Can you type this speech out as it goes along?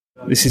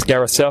This is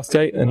Gareth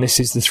Southgate, and this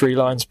is the Three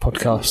Lions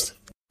podcast.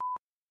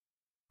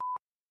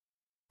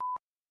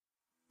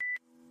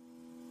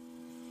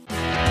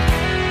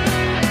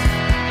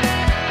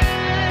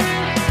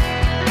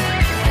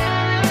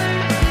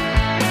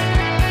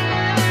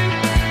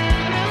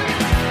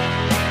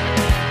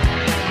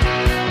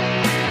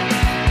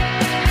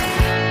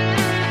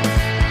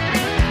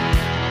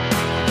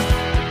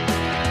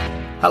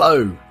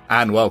 Hello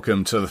and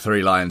welcome to the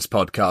Three Lions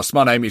podcast.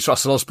 My name is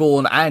Russell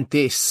Osborne and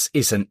this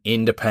is an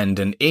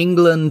independent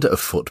England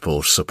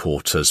football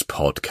supporters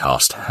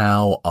podcast.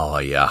 How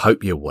are you?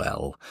 Hope you're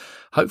well.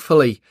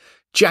 Hopefully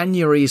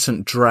January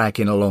isn't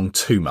dragging along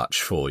too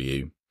much for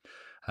you.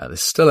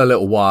 There's still a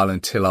little while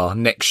until our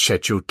next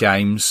scheduled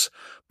games,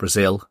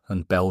 Brazil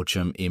and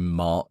Belgium in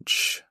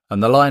March,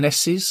 and the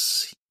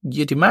Lionesses,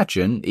 you'd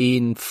imagine,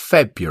 in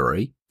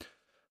February.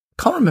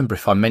 Can't remember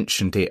if I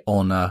mentioned it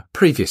on a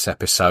previous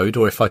episode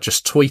or if I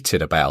just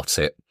tweeted about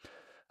it.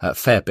 A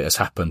fair bit has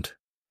happened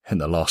in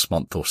the last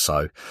month or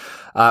so.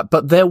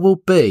 But there will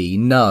be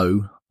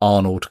no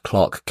Arnold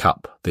Clark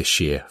Cup this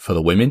year for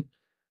the women.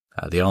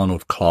 The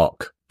Arnold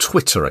Clark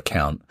Twitter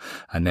account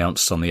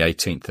announced on the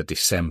 18th of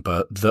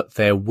December that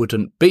there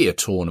wouldn't be a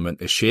tournament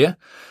this year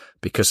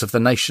because of the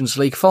Nations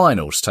League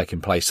finals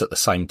taking place at the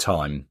same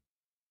time.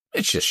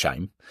 It's just a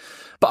shame.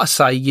 But I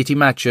say, you'd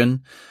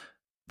imagine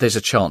there's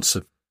a chance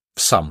of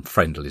some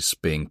friendlies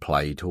being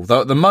played, although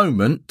at the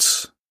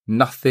moment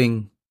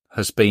nothing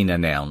has been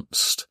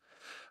announced.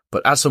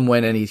 But as and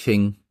when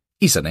anything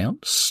is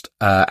announced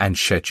and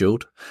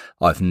scheduled,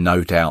 I've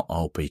no doubt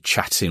I'll be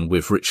chatting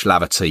with Rich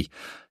Laverty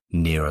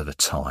nearer the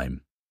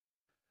time.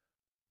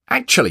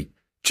 Actually,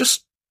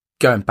 just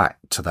going back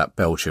to that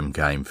Belgium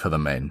game for the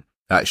men,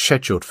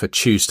 scheduled for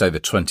Tuesday the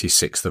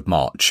 26th of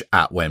March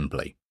at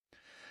Wembley.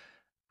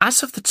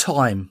 As of the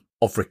time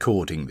of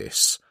recording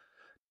this,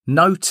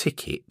 no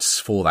tickets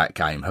for that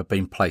game have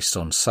been placed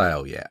on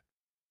sale yet.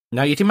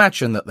 Now, you'd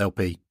imagine that they'll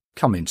be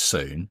coming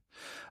soon,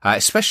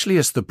 especially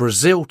as the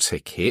Brazil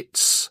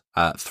tickets,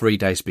 3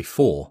 days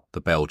before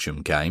the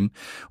Belgium game,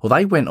 well,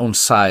 they went on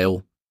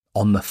sale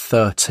on the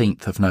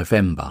 13th of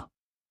November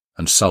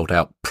and sold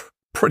out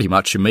pretty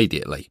much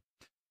immediately.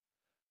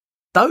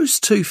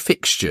 Those two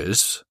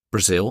fixtures,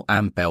 Brazil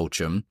and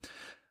Belgium,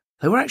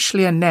 they were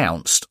actually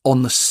announced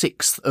on the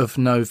 6th of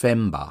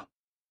November.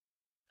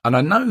 And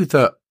I know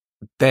that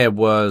there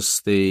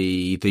was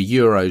the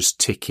Euros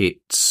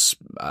tickets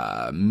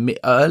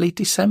early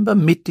December,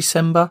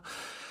 mid-December,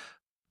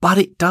 but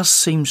it does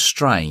seem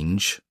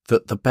strange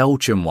that the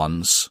Belgian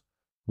ones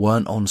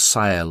weren't on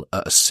sale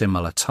at a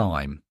similar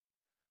time.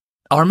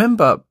 I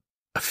remember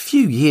a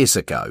few years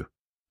ago,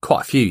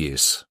 quite a few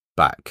years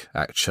back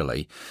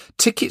actually,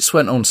 tickets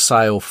went on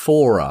sale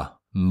for a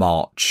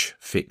March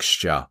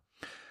fixture,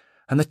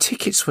 and the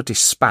tickets were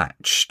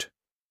dispatched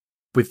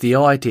with the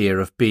idea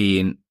of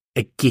being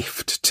a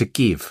gift to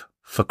give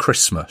for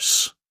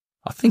Christmas.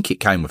 I think it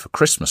came with a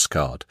Christmas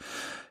card,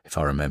 if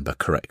I remember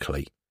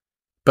correctly.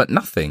 But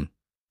nothing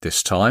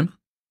this time.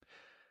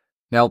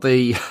 Now,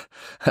 the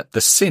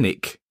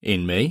cynic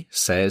in me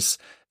says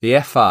the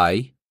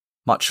FA,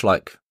 much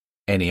like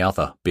any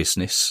other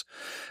business,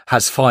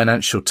 has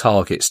financial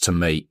targets to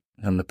meet,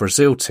 and the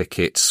Brazil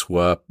tickets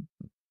were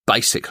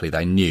basically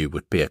they knew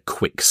would be a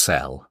quick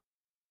sell.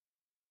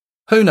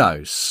 Who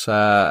knows?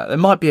 There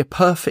might be a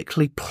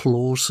perfectly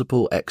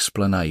plausible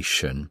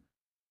explanation.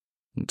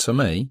 And to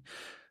me,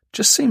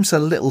 just seems a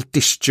little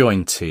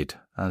disjointed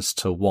as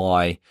to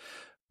why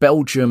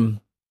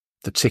Belgium,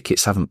 the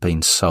tickets haven't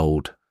been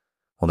sold.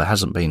 Well, there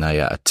hasn't been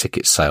a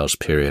ticket sales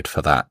period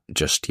for that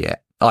just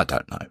yet. I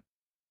don't know.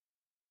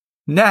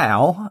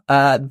 Now,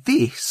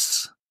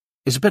 this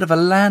is a bit of a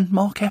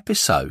landmark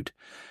episode.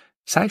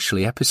 It's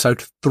actually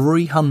episode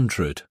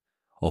 300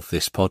 of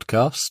this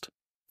podcast.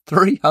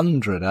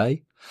 300, eh?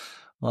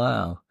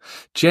 Wow.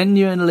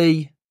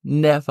 Genuinely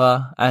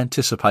never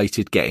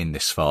anticipated getting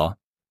this far.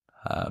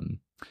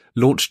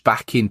 Launched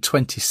back in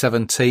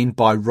 2017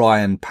 by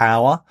Ryan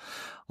Power.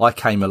 I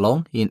came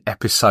along in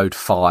episode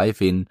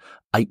 5 in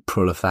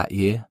April of that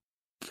year.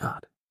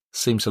 God,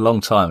 seems a long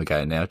time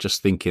ago now,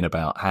 just thinking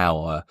about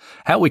how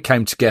we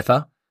came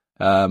together,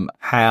 where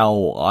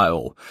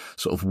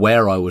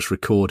I was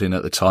recording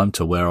at the time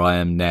to where I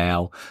am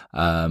now,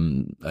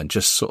 and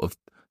just sort of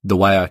the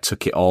way I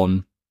took it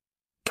on.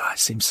 God, it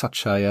seems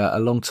such a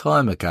long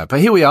time ago. But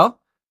here we are,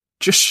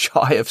 just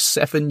shy of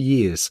 7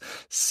 years.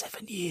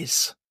 7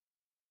 years.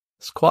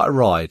 It's quite a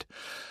ride.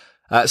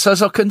 So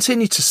as I'll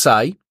continue to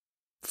say,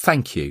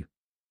 thank you,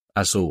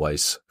 as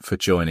always, for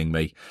joining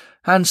me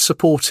and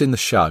supporting the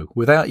show.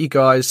 Without you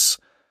guys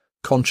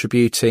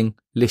contributing,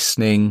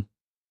 listening,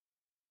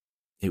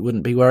 it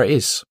wouldn't be where it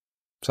is.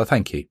 So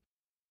thank you.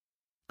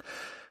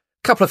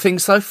 Couple of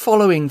things though,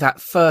 following that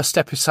first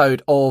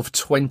episode of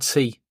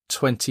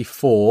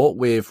 2024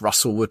 with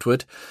Russell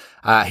Woodward,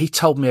 he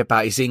told me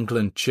about his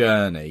England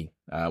journey,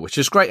 which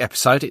is a great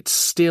episode. It's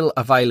still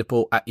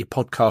available at your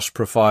podcast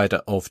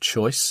provider of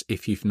choice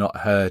if you've not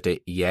heard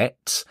it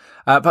yet.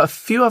 But a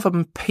few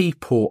other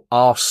people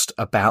asked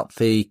about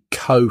the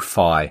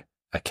Ko-Fi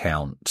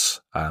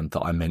account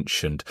that I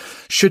mentioned.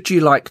 Should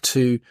you like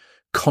to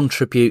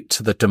contribute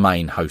to the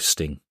domain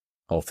hosting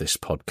of this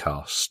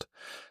podcast,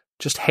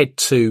 just head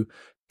to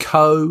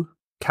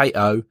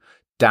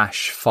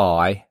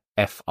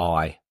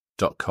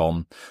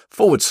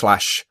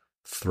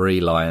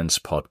ko-fi.com/Three Lions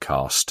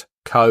Podcast.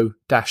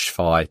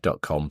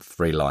 ko-fi.com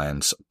Three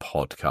Lions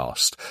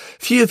Podcast.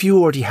 Few of you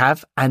already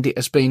have, and it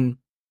has been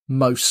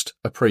most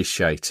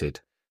appreciated.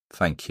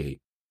 Thank you.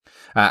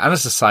 And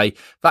as I say,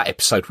 that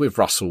episode with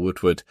Russell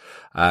Woodward,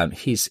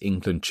 his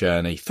England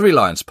journey,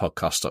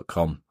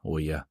 threelionspodcast.com or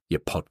your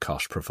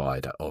podcast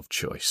provider of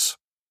choice.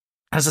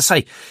 As I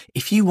say,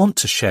 if you want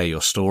to share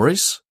your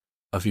stories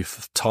of your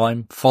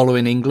time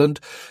following England,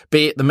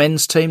 be it the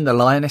men's team, the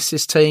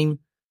Lionesses team,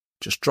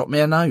 just drop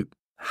me a note.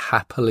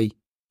 Happily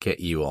get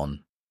you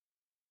on.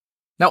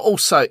 Now,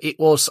 also, it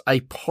was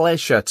a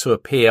pleasure to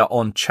appear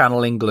on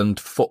Channel England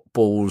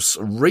Football's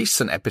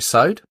recent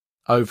episode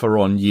over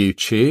on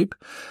YouTube,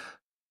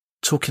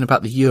 talking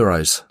about the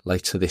Euros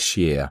later this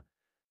year,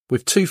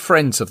 with two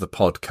friends of the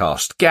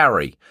podcast,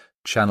 Gary,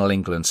 Channel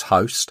England's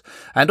host,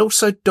 and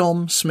also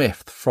Dom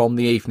Smith from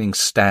the Evening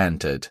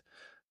Standard.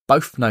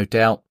 Both, no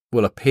doubt,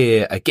 will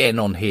appear again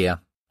on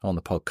here on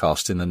the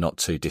podcast in the not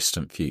too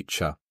distant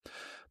future.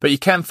 But you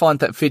can find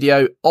that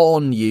video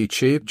on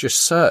YouTube.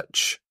 Just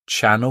search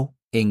Channel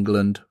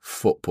England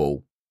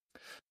Football.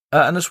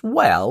 And as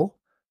well,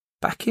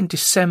 back in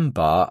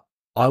December,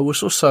 I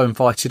was also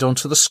invited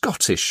onto the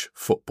Scottish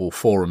Football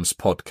Forums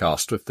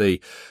podcast with the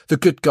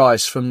good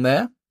guys from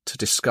there to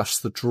discuss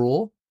the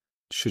draw.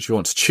 Should you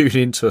want to tune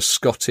into a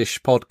Scottish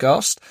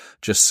podcast,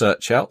 just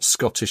search out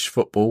Scottish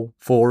Football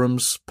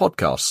Forums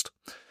podcast.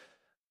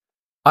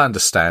 I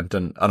understand,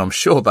 and I'm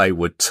sure they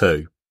would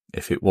too,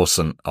 if it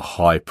wasn't a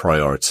high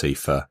priority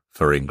for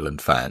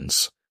England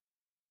fans.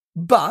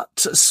 But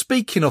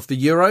speaking of the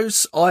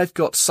Euros, I've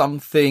got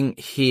something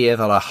here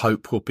that I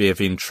hope will be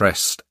of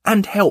interest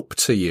and help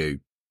to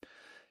you.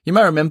 You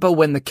may remember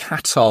when the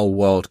Qatar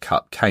World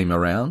Cup came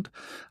around,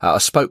 I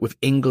spoke with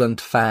England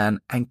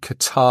fan and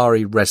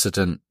Qatari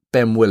resident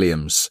Ben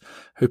Williams,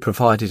 who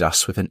provided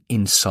us with an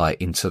insight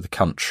into the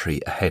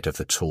country ahead of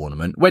the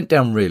tournament. Went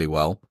down really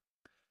well.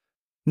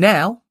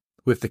 Now,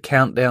 with the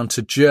countdown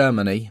to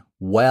Germany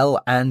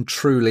well and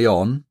truly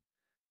on,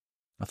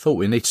 I thought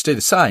we need to do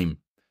the same.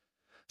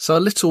 So a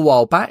little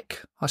while back,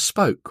 I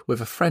spoke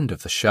with a friend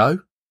of the show,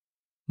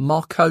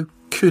 Marco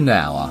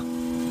Kunawa.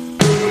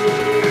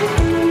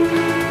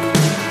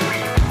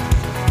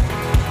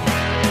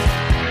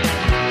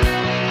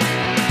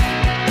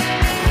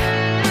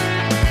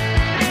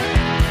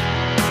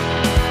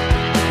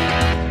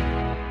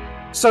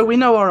 So we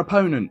know our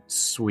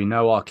opponents, we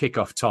know our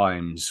kickoff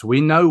times, we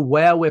know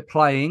where we're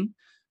playing,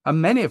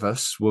 and many of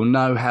us will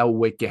know how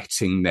we're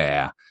getting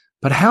there.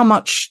 But how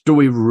much do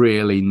we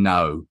really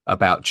know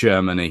about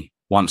Germany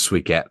once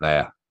we get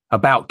there?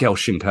 About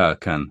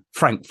Gelsenkirchen,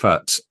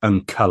 Frankfurt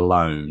and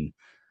Cologne?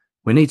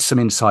 We need some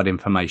inside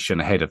information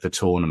ahead of the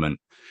tournament.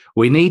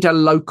 We need a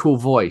local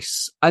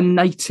voice, a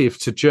native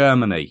to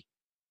Germany.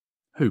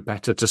 Who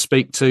better to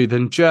speak to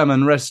than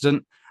German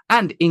resident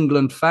and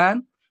England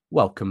fan?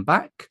 Welcome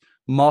back,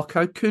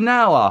 Marco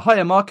Kunawa.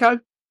 Hiya, Marco.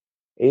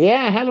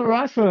 Yeah, hello,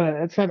 Russell.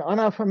 It's an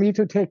honor for me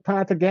to take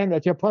part again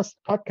at your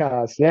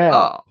podcast. Yeah.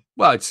 Oh,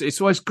 well, it's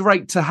always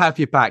great to have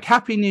you back.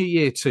 Happy New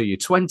Year to you,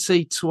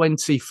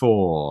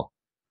 2024.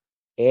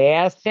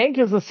 Yeah, thank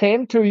you. The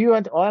same to you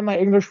and all my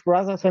English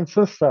brothers and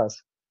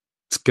sisters.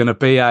 It's going to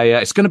be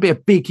a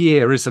big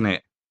year, isn't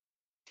it?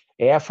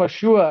 Yeah, for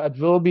sure. It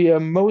will be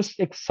a most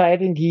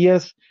exciting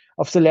years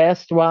of the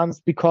last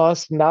ones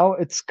because now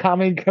it's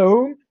coming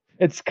home.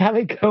 It's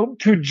coming home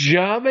to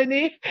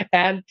Germany,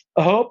 and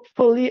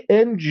hopefully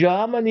in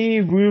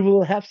Germany we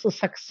will have the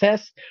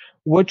success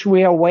which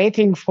we are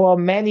waiting for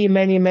many,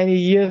 many, many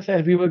years,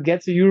 and we will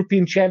get the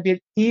European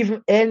champion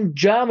even in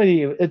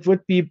Germany. It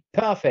would be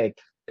perfect.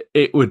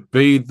 It would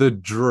be the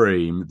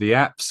dream, the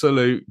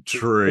absolute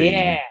dream.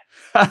 Yeah.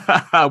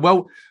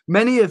 Well,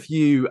 many of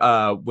you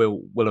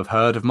will have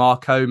heard of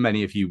Marco.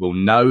 Many of you will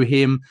know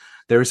him.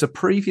 There is a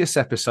previous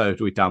episode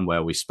we've done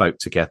where we spoke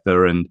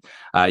together, and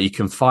you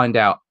can find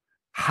out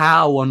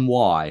how and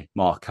why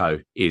Marco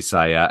is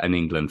an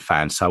England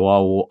fan. So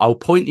I'll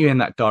point you in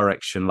that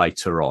direction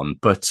later on.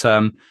 But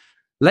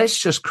let's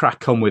just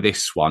crack on with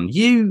this one.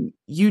 You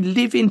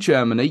live in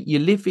Germany. You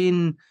live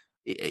in,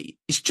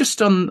 it's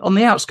just on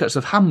the outskirts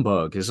of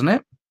Hamburg, isn't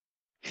it?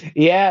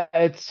 Yeah,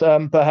 it's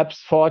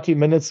perhaps 40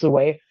 minutes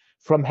away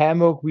from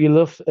Hamburg. We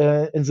live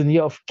in the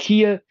near of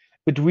Kiel,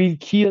 between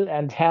Kiel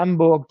and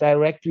Hamburg,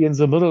 directly in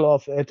the middle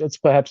of it. It's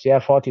perhaps,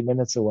 40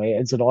 minutes away.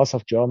 It's the north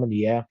of Germany,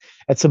 yeah.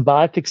 It's the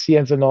Baltic Sea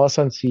and the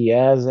Northern Sea,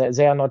 yeah.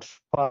 They are not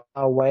far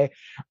away,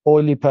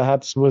 only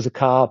perhaps with a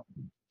car,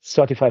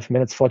 35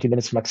 minutes, 40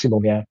 minutes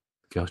maximum, yeah.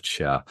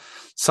 Gotcha.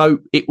 So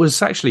it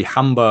was actually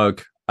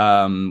Hamburg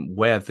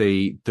where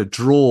the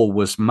draw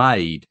was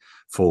made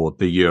for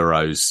the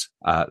Euros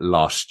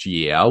last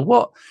year.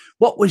 What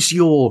was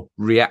your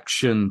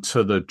reaction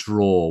to the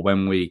draw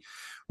when we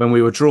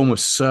were drawn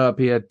with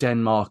Serbia,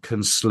 Denmark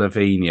and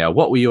Slovenia?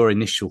 What were your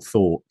initial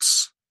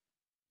thoughts?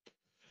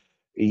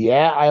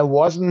 Yeah, I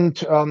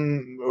wasn't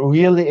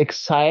really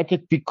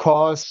excited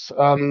because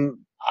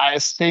I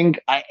think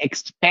I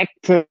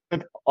expected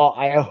or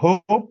I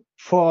hope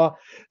for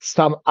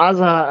some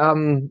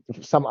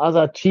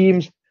other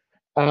teams,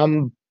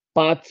 um,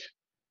 but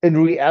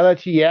in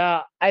reality,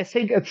 yeah, I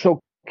think it's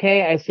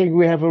okay. I think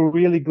we have a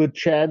really good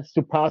chance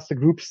to pass the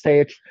group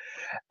stage.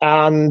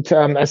 And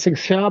I think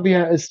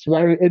Serbia is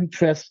very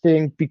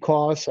interesting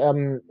because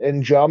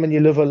in Germany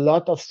live a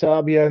lot of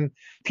Serbian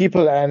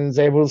people and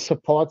they will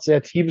support their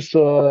team.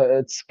 So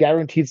it's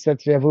guaranteed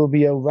that there will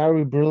be a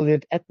very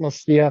brilliant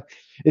atmosphere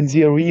in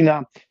the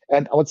arena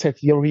and outside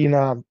the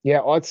arena. Yeah,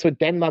 also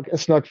Denmark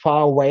is not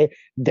far away.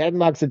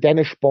 Denmark, the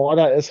Danish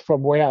border is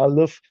from where I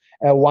live.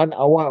 1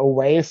 hour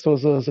away, so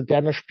the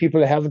Danish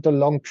people haven't a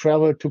long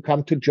travel to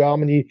come to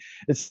Germany.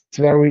 It's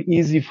very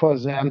easy for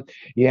them.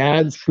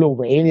 Yeah, in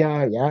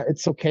Slovenia, yeah,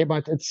 it's okay,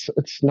 but it's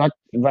not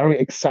very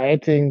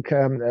exciting.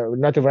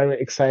 Not a very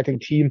exciting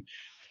team.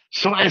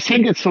 So I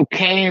think it's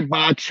okay,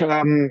 but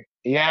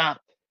yeah,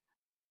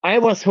 I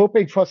was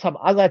hoping for some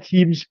other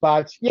teams,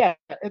 but yeah,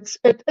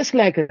 it is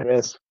like it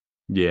is.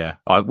 Yeah,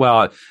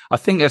 I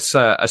think it's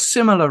a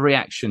similar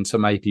reaction to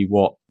maybe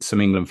what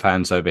some England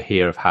fans over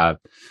here have had.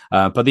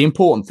 But the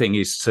important thing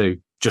is to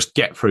just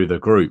get through the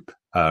group,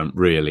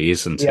 really,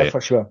 isn't it? Yeah, for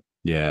sure.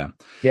 Yeah.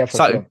 Yeah, for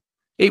sure.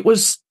 It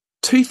was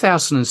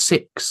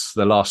 2006,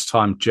 the last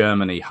time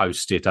Germany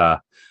hosted a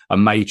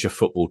major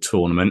football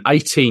tournament,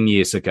 18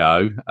 years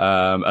ago.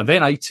 And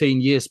then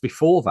 18 years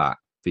before that,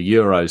 the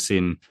Euros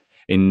in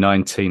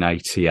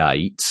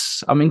 1988.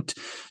 I mean,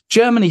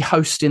 Germany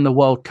hosting the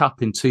World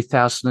Cup in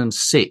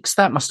 2006,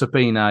 that must have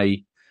been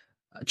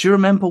do you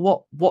remember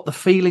what the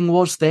feeling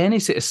was then?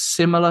 Is it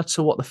similar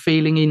to what the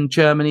feeling in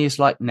Germany is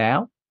like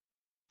now?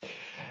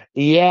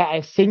 Yeah, I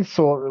think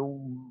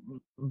so.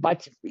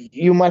 But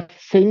you must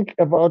think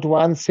about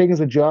one thing.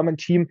 The German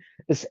team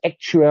is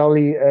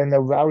actually in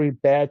a very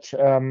bad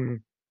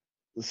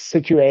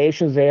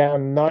situation. They are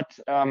not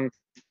a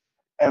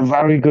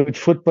very good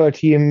football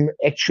team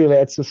actually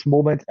at this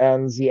moment.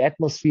 And the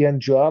atmosphere in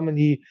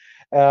Germany,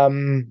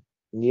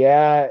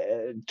 yeah,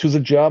 to the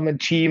German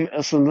team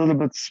is a little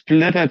bit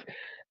splitted.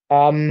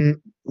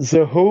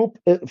 The hope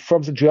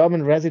from the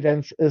German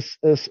residents is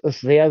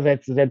there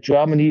that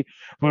Germany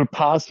will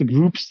pass the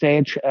group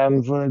stage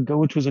and will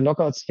go to the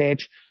knockout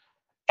stage.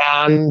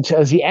 And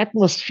the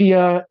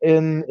atmosphere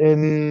in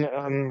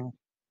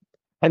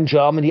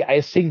Germany,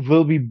 I think,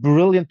 will be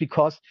brilliant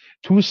because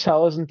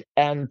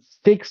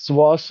 2006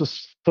 was the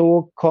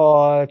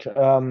so-called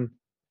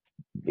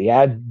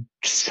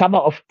summer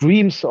of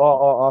dreams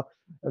or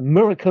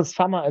miracle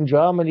summer in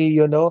Germany,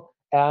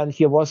 and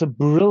here was a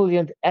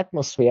brilliant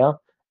atmosphere.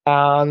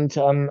 And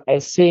I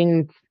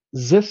think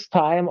this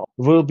time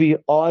will be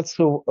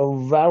also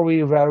a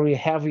very, very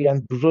heavy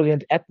and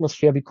brilliant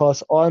atmosphere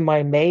because all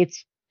my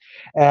mates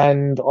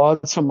and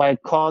also my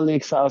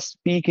colleagues are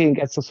speaking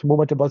at this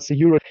moment about the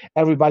Euro.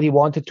 Everybody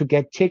wanted to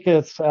get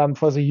tickets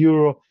for the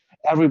Euro.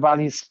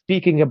 Everybody's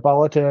speaking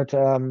about it.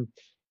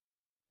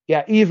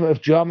 Even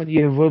if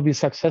Germany will be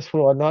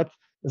successful or not,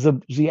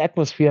 the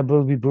atmosphere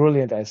will be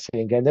brilliant, I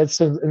think. And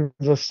that's in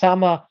the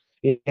summer.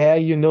 Yeah,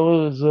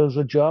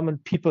 the German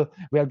people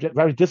were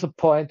very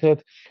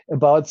disappointed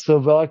about the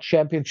World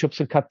Championships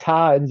in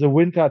Qatar in the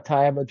winter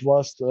time. It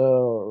was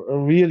a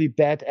really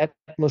bad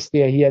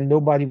atmosphere here.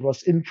 Nobody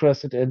was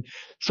interested in.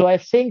 So I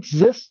think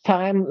this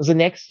time, the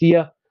next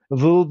year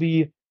will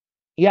be,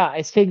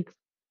 I think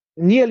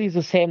nearly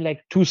the same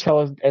like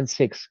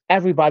 2006.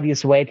 Everybody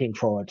is waiting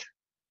for it.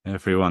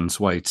 Everyone's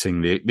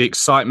waiting. The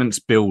excitement's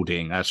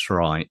building. That's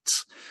right.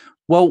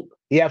 Well,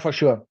 yeah, for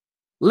sure.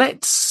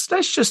 Let's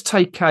just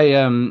take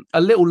a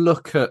little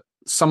look at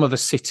some of the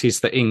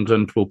cities that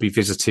England will be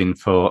visiting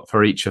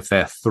for each of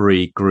their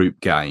 3 group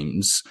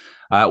games.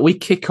 We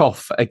kick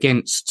off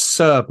against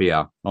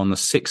Serbia on the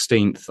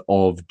 16th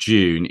of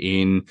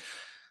June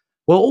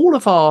all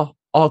of our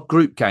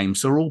group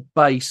games are all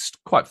based,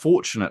 quite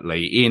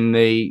fortunately, in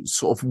the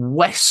sort of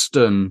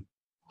western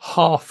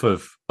half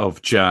of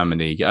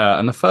Germany.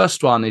 And the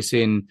first one is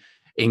in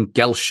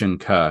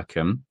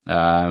Gelsenkirchen,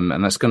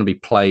 and that's going to be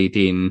played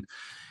in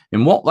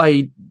what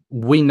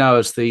we know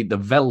as the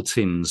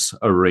Veltins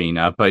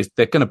Arena, but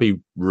they're going to be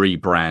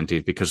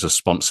rebranded because of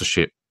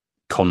sponsorship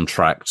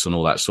contracts and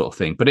all that sort of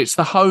thing. But it's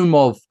the home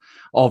of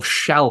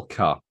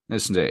Schalke,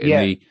 isn't it?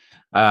 Yeah. In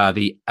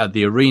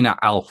the Arena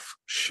Alf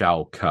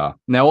Schalke.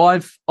 Now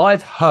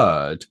I've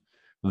heard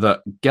that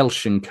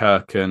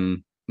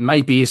Gelsenkirchen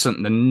maybe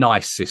isn't the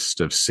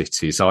nicest of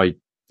cities.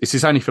 This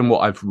is only from what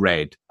I've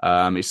read.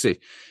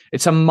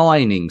 It's a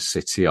mining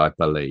city, I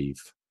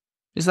believe.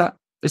 Is that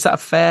a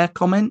fair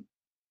comment?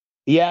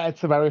 Yeah,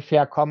 it's a very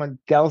fair comment.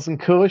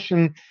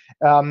 Gelsenkirchen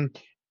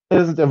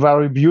isn't a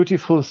very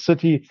beautiful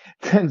city,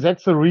 and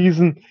that's the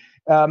reason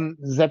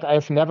that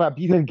I've never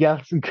been in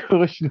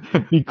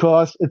Gelsenkirchen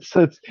because it's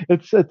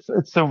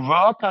a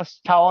workers'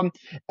 town,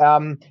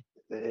 and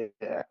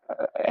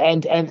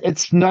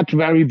it's not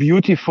very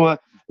beautiful.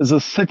 The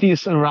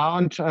cities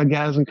around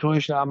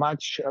Gelsenkirchen are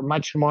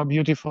much more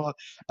beautiful.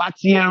 But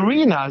the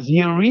arena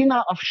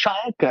of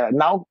Schalke,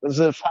 now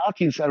the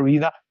Falcons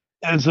Arena,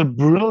 is a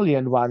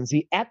brilliant one.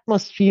 The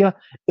atmosphere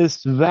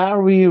is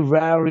very,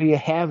 very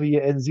heavy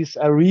in this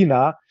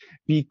arena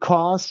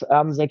because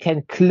they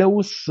can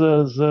close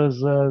the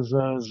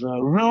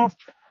roof,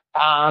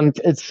 and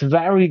it's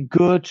very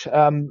good.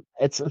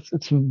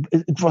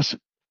 It was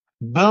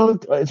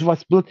built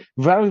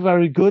very,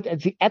 very good, and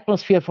the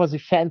atmosphere for the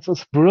fans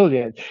is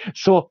brilliant.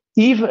 So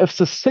even if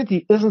the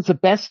city isn't the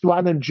best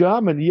one in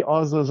Germany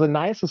or the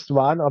nicest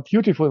one or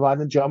beautiful one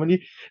in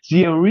Germany,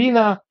 the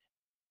arena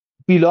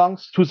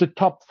belongs to the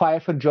top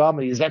 5 in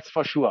Germany. That's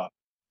for sure.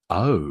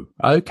 Oh,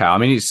 okay. I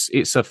mean,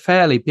 it's a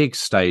fairly big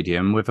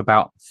stadium with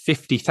about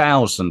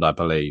 50,000, I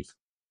believe.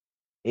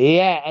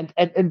 Yeah,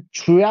 and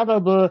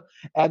incredible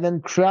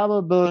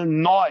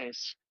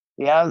noise.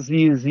 Yeah,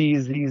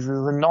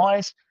 the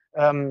noise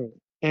in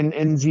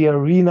the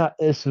arena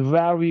is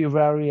very,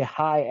 very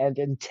high and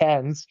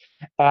intense,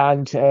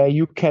 and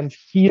you can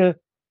feel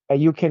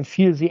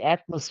the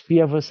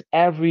atmosphere with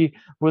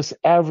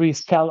every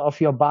cell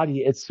of your body.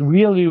 It's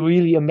really,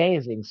 really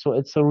amazing. So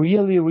it's a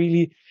really,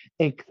 really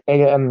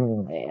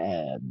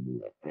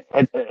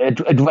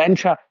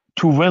adventure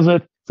to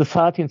visit the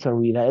Falcons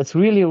Arena. It's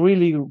really,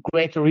 really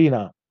great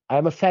arena.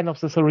 I'm a fan of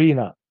this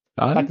arena,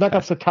 but not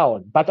of the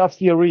town, but of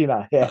the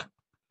arena. Yeah.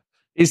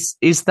 Is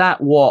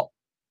that what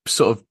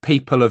sort of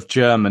people of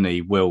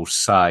Germany will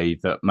say,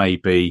 that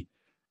maybe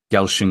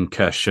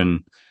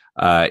Gelsenkirchen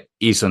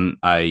isn't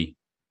a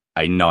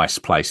nice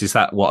place? Is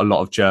that what a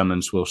lot of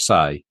Germans will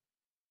say?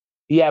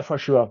 Yeah, for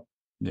sure.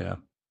 Yeah.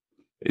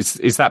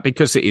 Is that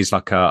because it is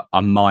like a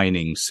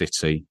mining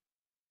city?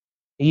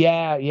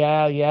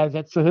 Yeah.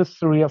 That's the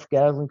history of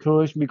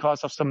Gelsenkirchen,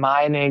 because of the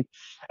mining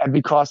and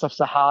because of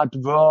the hard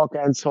work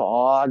and so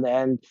on.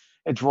 And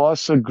it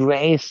was a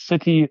great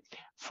city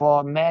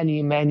for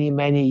many, many,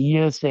 many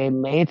years. They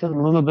made a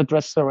little bit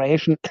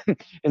restoration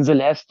in the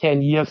last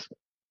 10 years,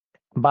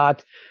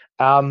 but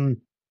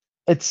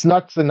it's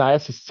not the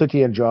nicest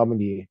city in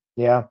Germany.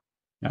 Yeah.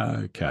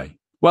 Okay.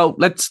 Well,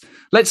 let's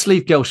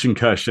leave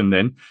Gelsenkirchen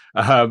then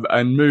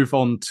and move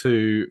on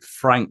to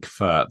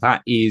Frankfurt.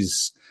 That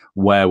is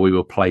where we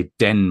will play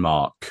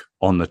Denmark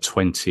on the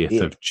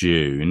 20th of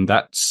June.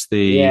 That's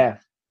the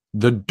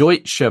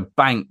Deutsche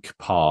Bank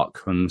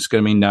Park, and it's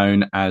going to be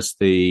known as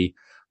the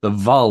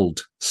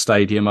Wald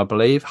Stadium, I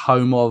believe,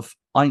 home of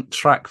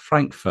Eintracht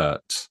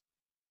Frankfurt.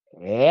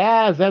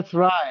 Yeah, that's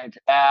right.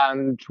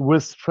 And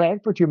with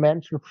Frankfurt, you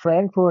mentioned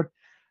Frankfurt.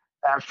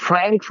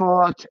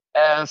 Frankfurt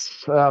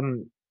is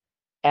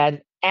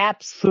an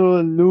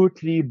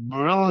absolutely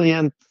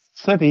brilliant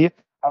city.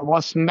 I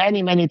was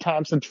many, many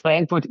times in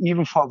Frankfurt,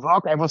 even for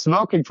work. I was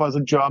working for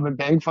the German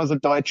bank, for the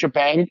Deutsche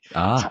Bank. So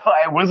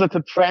I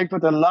visited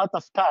Frankfurt a lot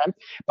of times,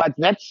 but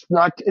that's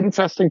not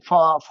interesting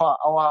for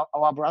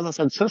our brothers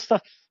and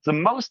sisters. The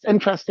most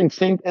interesting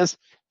thing is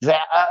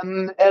there are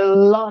a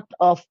lot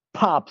of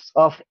pubs,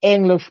 of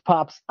English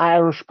pubs,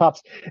 Irish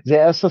pubs.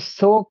 There's a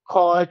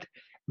so-called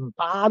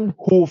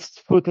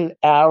Bahnhofsviertel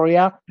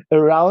area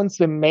around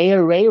the main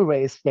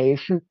railway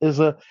station is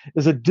a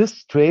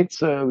district.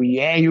 So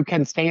yeah, you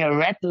can say a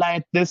red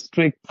light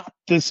district, pub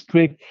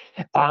district,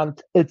 and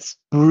it's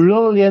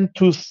brilliant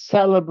to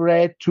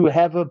celebrate, to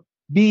have a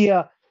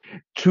beer,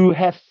 to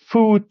have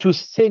food, to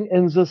sing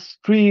in the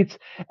streets,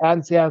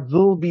 and there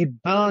will be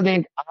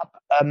building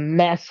up a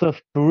massive,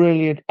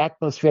 brilliant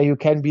atmosphere. You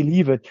can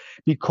believe it,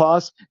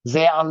 because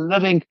they are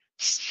living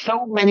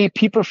so many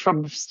people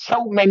from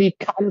so many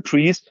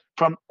countries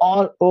from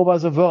all over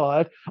the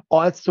world,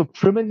 also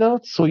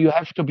criminals. So you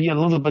have to be a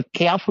little bit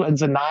careful in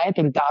the night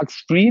in dark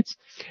streets.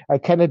 I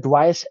can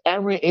advise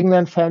every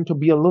England fan to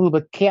be a little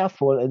bit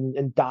careful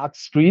in dark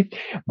streets.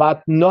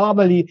 But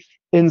normally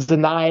in the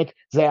night,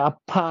 there are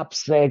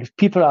pubs,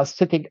 people are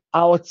sitting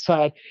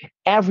outside.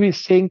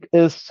 Everything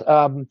is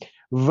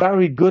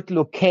very good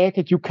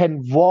located. You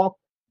can walk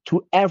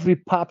to every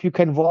pub, you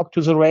can walk to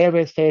the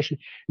railway station.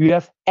 You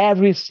have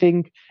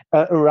everything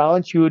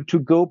around you to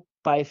go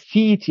by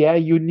feet. Yeah,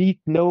 you need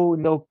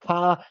no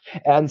car,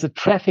 and the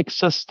traffic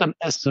system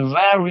is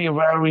very,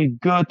 very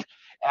good.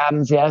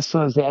 There's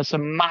a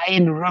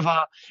Main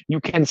River. You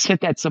can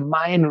sit at the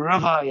Main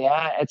River.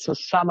 Yeah, it's a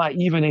summer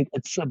evening.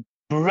 It's a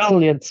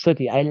brilliant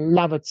city. I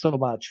love it so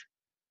much.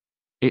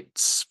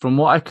 It's, from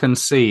what I can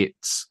see,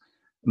 it's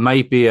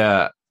maybe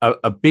a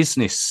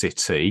business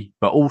city,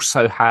 but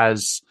also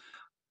has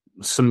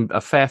a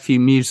fair few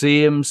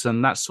museums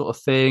and that sort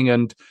of thing,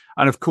 and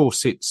of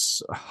course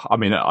it's, I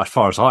mean, as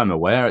far as I'm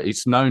aware,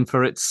 it's known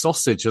for its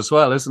sausage as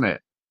well, isn't it?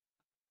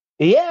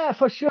 Yeah,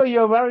 for sure.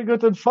 You're very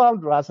good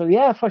informed, Russell.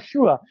 Yeah, for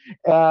sure.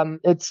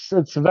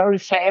 It's very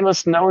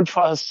famous, known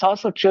for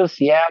sausages.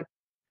 Yeah.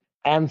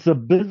 And the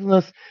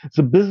business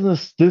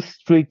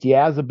district,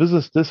 the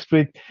business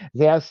district,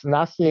 there's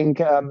nothing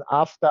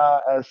after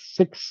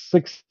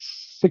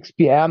 6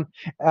 p.m.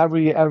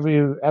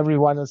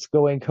 Everyone is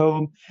going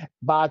home.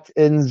 But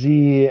in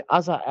the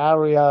other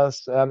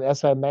areas,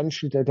 as I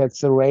mentioned,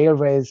 it's the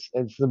railways,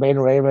 it's the main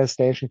railway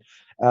station.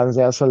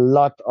 There's a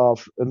lot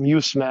of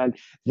amusement.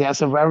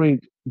 There's a very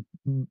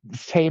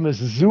famous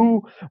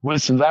zoo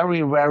with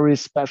very, very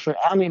special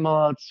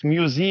animals,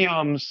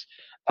 museums,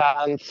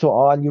 and so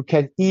on. You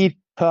can eat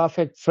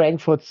perfect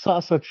Frankfurt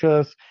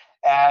sausages,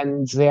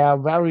 and there are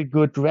very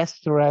good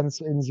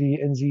restaurants in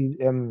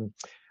the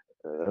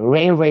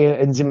railway,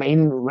 in the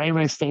main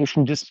railway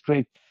station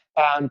district,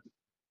 and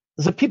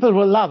the people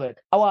will love it.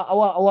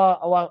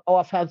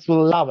 Our fans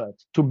will love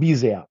it to be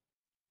there.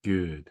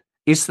 Good.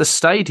 Is the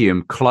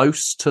stadium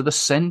close to the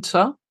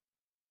centre?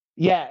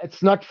 Yeah,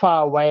 it's not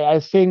far away. I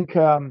think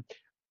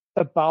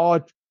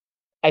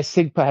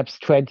perhaps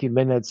 20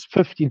 minutes,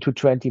 15 to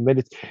 20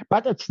 minutes.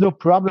 But it's no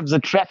problem. The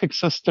traffic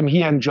system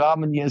here in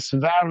Germany is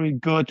very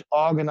good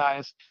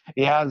organized.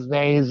 Yeah,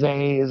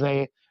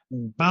 they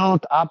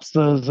build up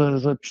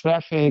the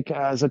traffic,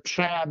 the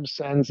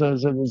trams and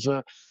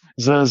the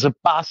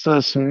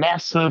buses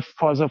massive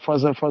for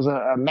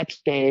the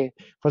match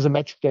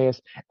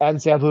days, and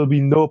there will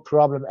be no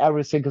problem.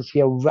 Everything is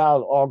here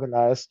well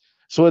organized.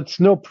 So it's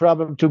no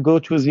problem to go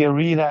to the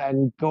arena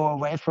and go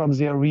away from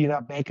the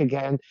arena back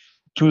again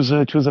to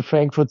the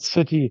Frankfurt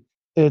city.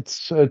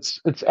 It's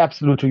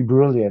absolutely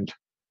brilliant.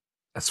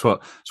 That's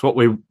what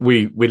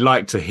we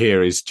like to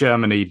hear, is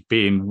Germany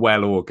being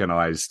well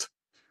organized.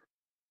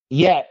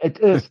 Yeah, it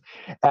is.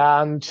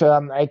 And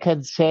I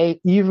can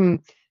say,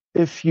 even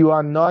if you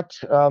are not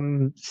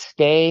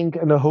staying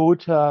in a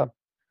hotel,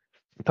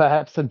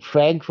 perhaps in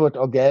Frankfurt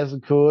or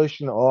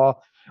Gelsenkirchen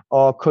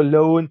or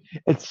Cologne,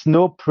 it's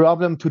no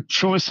problem to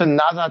choose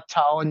another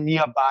town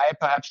nearby,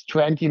 perhaps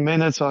 20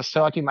 minutes or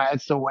 30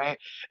 miles away.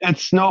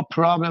 It's no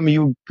problem.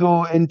 You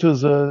go into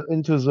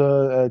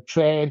the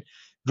train,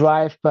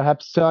 drive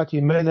perhaps 30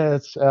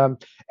 minutes,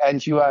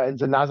 and you are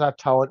in another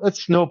town.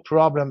 It's no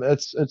problem.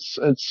 It's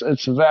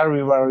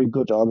very, very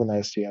good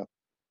organized here.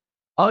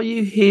 Are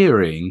you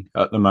hearing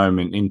at the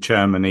moment in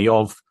Germany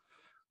of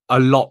a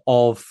lot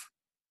of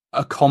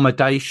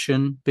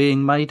accommodation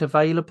being made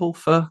available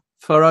for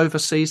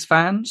overseas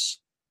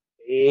fans?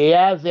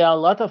 Yeah, there are a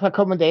lot of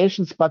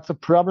accommodations, but the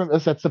problem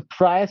is that the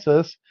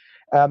prices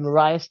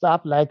rised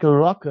up like a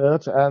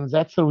rocket, and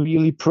that's a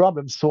really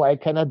problem. So I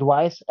can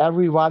advise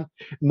everyone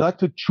not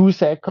to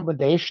choose an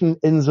accommodation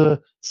in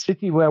the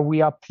city where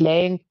we are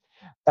playing,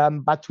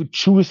 but to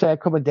choose an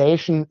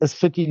accommodation a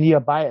city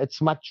nearby.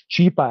 It's much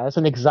cheaper. As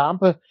an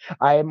example,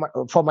 I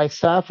for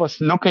myself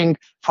was looking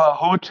for a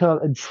hotel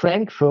in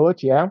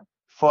Frankfurt,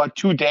 for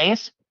 2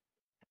 days,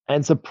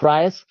 and the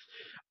price,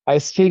 I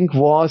think,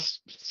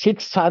 was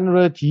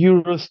 600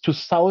 euros to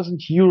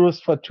 1,000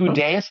 euros for 2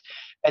 days.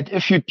 And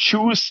if you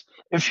choose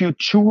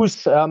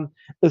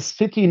a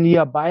city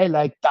nearby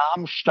like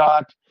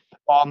Darmstadt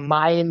or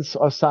Mainz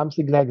or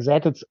something like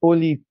that, it's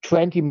only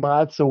 20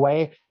 miles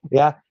away.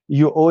 Yeah,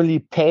 you only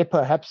pay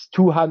perhaps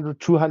 200,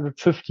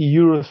 250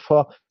 euros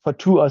for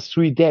 2 or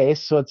 3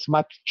 days. So it's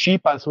much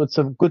cheaper. So it's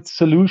a good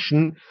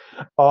solution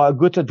or a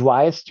good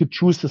advice to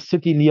choose a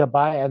city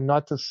nearby and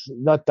not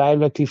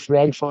directly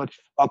Frankfurt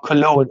or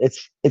Cologne.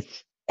 It's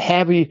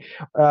heavy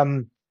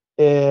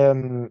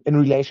in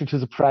relation to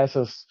the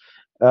prices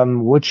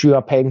which you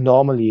are paying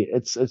normally.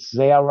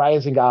 They are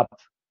rising up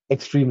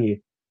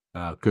extremely.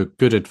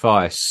 Good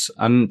advice.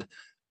 And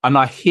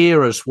I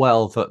hear as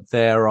well that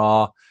there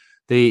are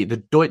the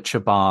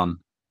Deutsche Bahn,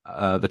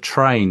 the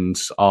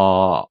trains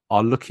are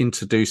looking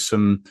to do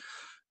some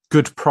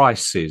good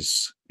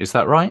prices. Is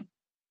that right?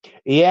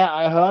 Yeah,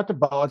 I heard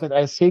about it.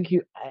 I think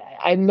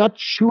I'm not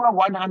sure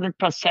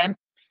 100%,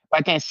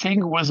 but I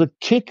think with a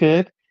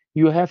ticket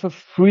you have a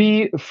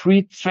free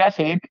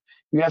traffic.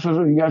 You have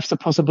the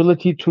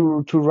possibility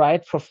to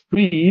ride for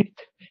free,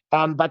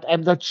 but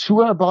I'm not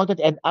sure about it.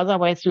 And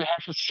otherwise, you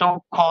have a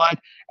so-called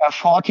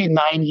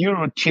 49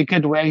 euro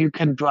ticket where you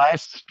can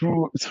drive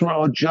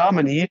throughout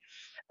Germany.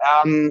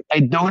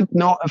 I don't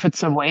know if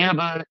it's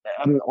available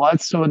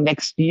also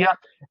next year,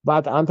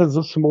 but until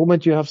this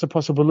moment, you have the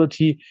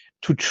possibility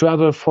to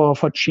travel for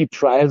cheap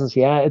prices.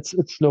 Yeah,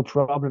 it's no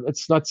problem.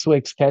 It's not so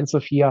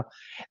expensive here.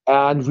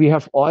 And we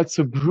have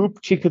also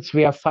group tickets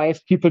where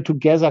 5 people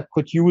together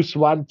could use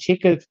one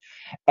ticket,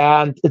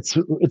 and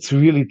it's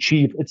really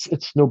cheap.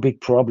 It's no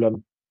big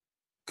problem.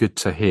 Good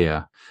to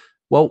hear.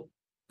 Well,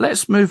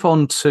 let's move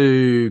on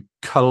to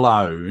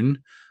Cologne.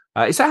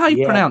 Is that how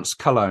you pronounce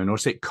Cologne, or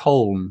is it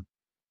Köln?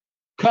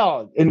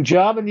 Köln. In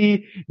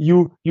Germany,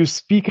 you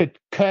speak it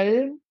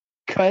Köln.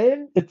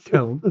 Köln.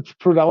 It's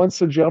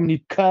pronounced in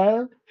Germany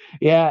Köln.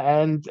 Yeah,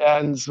 and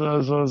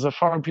the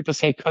foreign people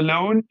say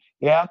Cologne.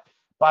 Yeah,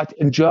 but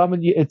in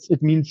Germany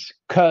it means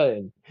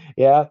Köln.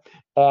 Yeah,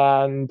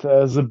 and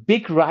the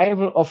big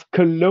rival of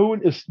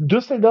Cologne is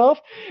Düsseldorf.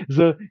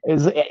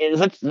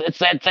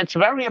 That's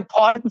very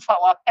important for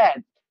our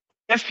fans.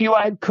 If you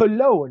are in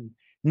Cologne,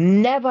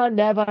 never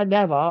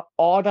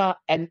order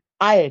an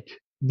alt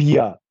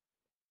beer.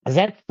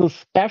 That's the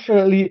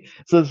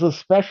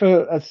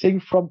special thing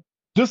from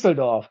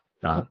Düsseldorf.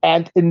 Yeah.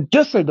 And in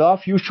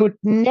Düsseldorf, you should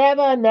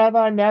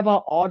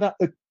never order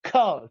a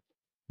Köln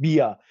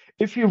beer.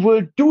 If you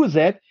will do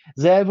that,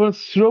 they will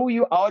throw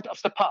you out of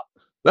the pub.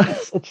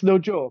 It's no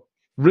joke.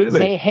 Really?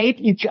 They hate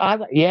each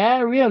other.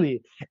 Yeah,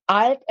 really.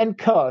 Alt and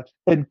Köln.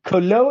 In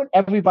Cologne,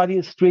 everybody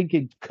is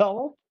drinking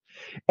Köln.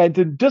 And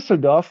in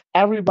Düsseldorf,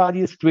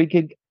 everybody is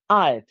drinking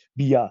Alt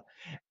beer.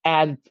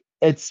 And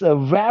it's a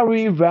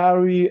very,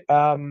 very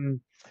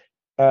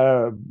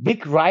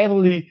big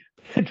rivalry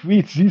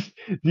between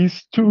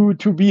these two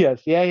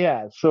beers. Yeah,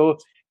 yeah. So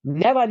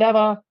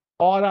never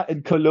order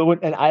in Cologne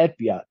an Alt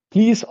beer.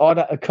 Please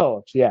order a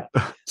Kölsch. Yeah.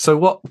 So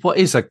what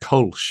is a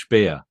Kolsch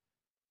beer?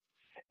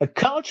 A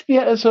Kölsch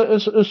beer is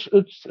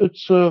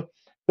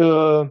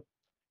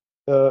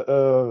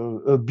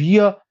a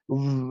beer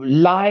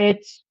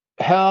light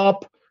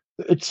herb.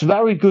 It's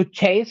very good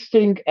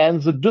tasting,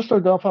 and the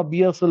Düsseldorfer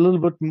beer is a little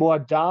bit more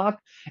dark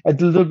and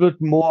a little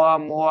bit more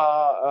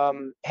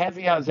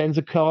heavier than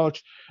the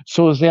Kölsch.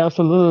 So there's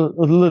a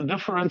little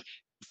difference.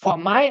 For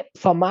my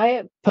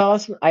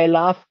person, I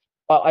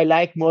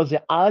like more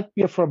the alt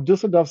beer from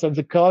Düsseldorf than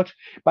the Kölsch,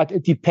 but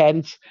it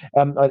depends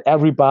on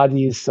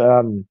everybody's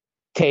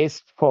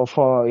taste for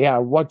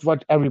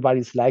what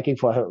everybody's liking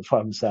for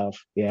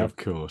himself. Yeah, of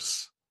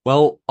course.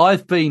 Well,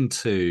 I've been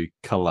to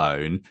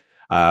Cologne.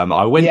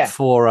 I went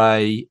for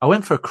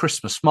a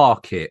Christmas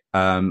market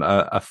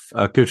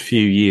a good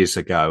few years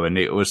ago, and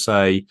it was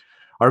I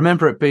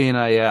remember it being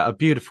a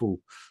beautiful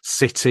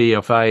city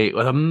with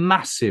a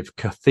massive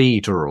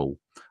cathedral.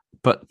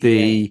 But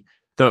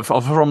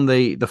from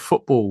the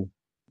football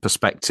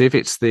perspective,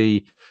 it's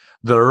the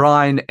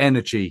Rhein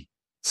Energy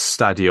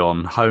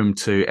Stadion, home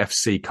to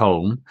FC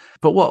Köln.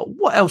 But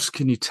what else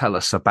can you tell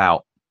us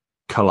about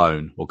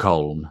Cologne or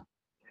Köln?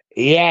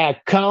 Yeah,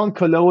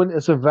 Cologne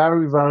is a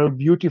very, very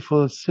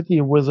beautiful city.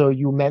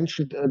 You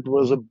mentioned it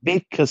was a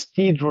big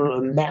cathedral,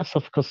 a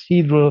massive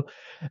cathedral.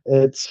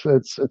 It's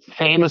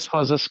famous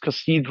for this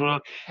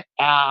cathedral,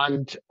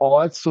 and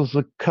also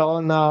the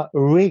Kölner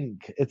Ring.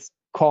 It's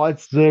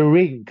called the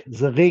Ring.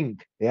 The Ring.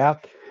 Yeah,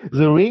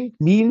 the Ring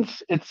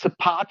means it's a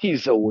party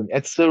zone.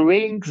 It's the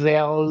Ring.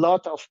 There are a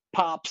lot of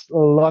pubs, a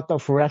lot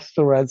of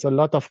restaurants, a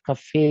lot of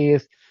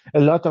cafes, a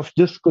lot of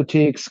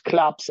discotheques,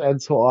 clubs,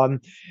 and so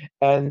on.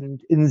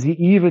 And in the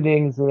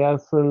evenings,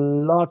 there's a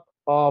lot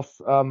of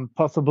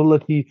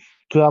possibility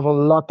to have a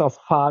lot of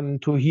fun,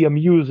 to hear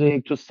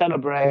music, to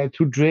celebrate,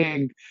 to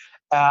drink.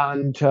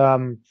 And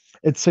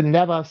it's a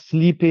never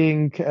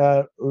sleeping,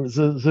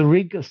 the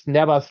Ring is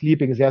never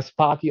sleeping. There's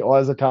party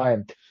all the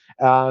time.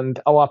 And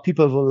our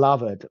people will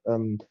love it.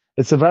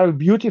 It's a very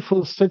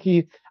beautiful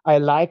city. I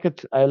like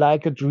it. I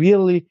like it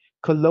really.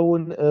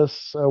 Cologne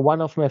is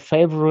one of my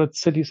favorite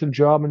cities in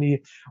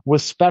Germany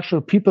with special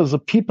people. The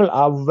people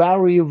are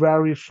very,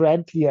 very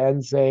friendly,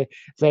 and they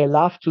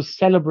love to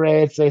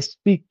celebrate. They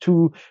speak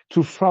to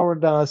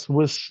foreigners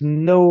with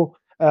no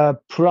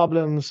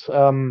problems.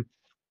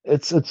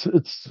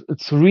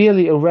 It's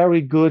really a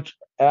very good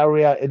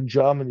area in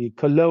Germany.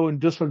 Cologne,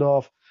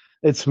 Düsseldorf.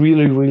 It's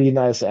really, really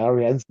nice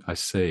area. I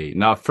see.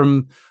 Now,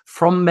 from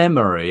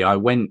memory, I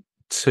went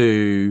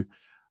to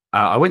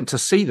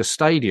see the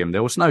stadium.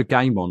 There was no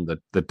game on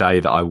the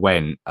day that I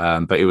went,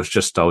 but it was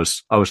just I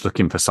was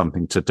looking for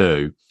something to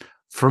do.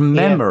 From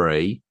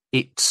memory,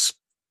 it's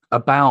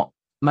about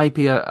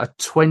maybe a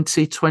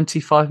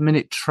 20-25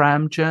 minute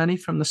tram journey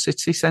from the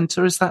city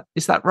centre. Is that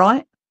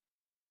right?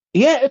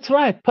 Yeah, it's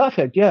right.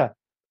 Perfect. Yeah,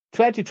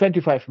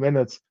 20-25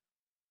 minutes.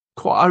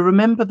 I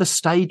remember the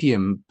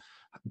stadium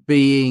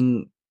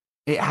it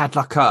had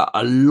like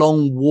a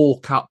long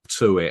walk up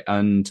to it,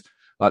 and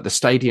like the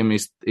stadium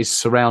is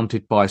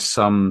surrounded by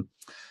some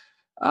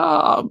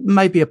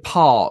maybe a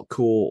park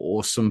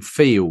or some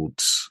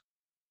fields.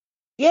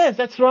 Yeah,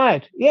 that's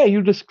right. Yeah,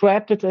 you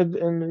described it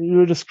and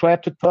you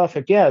described it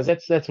perfect. Yeah,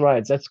 that's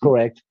right. That's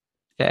correct.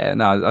 Yeah,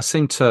 no, I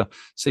seem to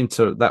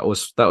that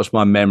was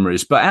my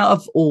memories. But out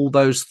of all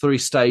those three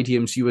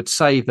stadiums, you would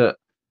say that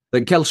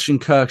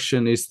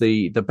Gelsenkirchen is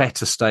the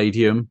better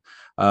stadium,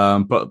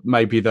 but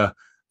maybe the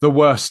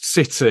worst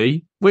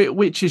city.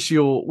 Would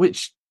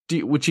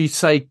you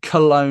say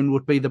Cologne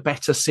would be the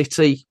better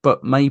city,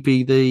 but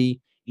maybe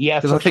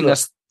because I think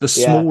that's the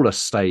smaller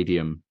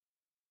stadium.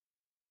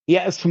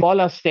 Yeah, a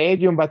smaller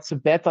stadium, but it's a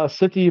better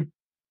city.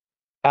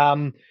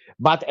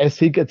 But I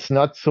think it's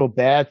not so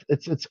bad.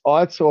 It's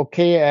also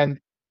okay. And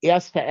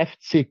Erster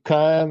FC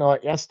Köln or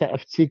Erster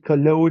FC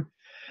Cologne,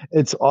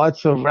 it's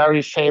also a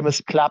very famous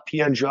club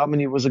here in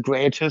Germany with a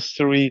great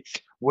history,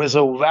 with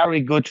a very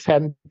good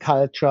fan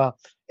culture.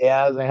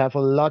 Yeah, they have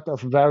a lot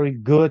of very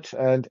good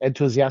and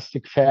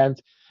enthusiastic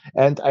fans.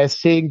 And I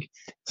think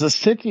the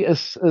city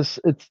it's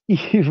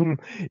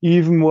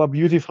even more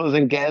beautiful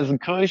than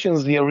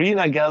Gelsenkirchen. The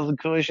arena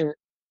Gelsenkirchen,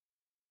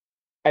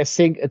 I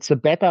think it's a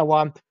better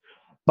one.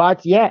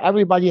 But yeah,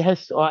 everyone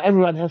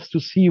has to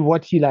see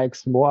what he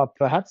likes more.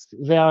 Perhaps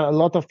there are a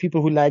lot of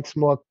people who likes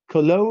more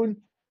Cologne,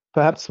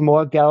 perhaps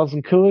more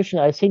Gelsenkirchen.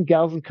 I think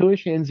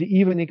Gelsenkirchen in the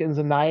evening, in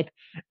the night,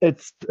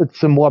 it's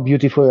a more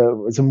beautiful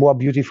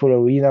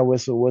arena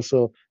with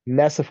a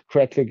massive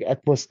crackling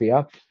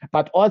atmosphere.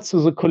 But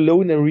also the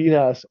Cologne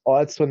arena is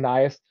also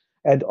nice,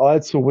 and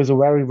also with a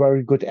very,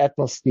 very good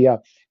atmosphere,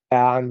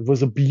 and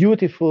with a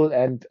beautiful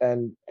and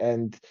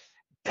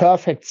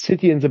perfect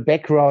city in the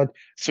background,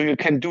 so you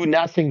can do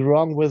nothing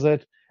wrong with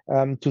it.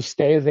 To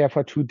stay there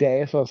for 2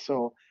 days or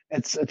so,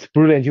 it's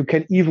brilliant. You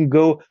can even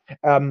go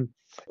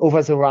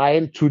over the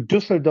Rhine to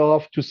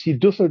Düsseldorf to see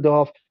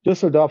Düsseldorf.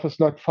 Düsseldorf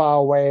is not far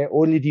away,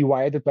 only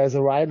divided by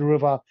the Rhine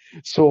River,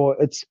 so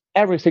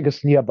everything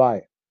is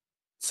nearby.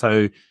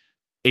 So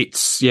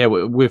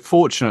we're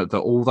fortunate that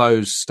all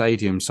those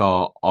stadiums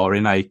are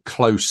in a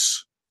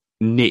close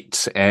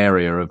knit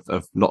area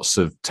of lots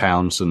of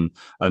towns and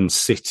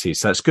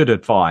cities. That's good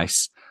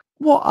advice.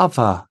 What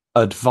other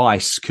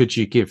advice could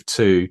you give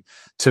to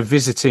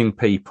visiting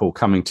people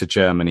coming to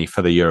Germany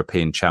for the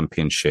European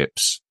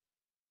Championships?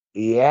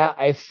 Yeah,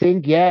 I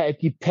think,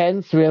 it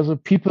depends where the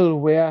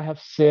people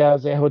have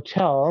their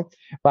hotel,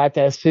 but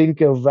I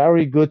think a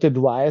very good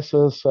advice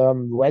is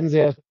when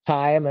there's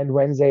time and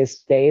when they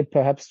stay,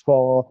 perhaps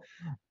for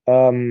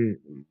the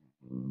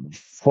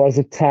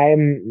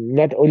time,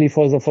 not only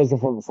for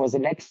the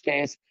next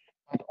days,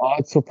 but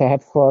also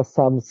perhaps for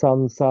some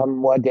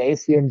more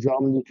days here in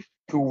Germany,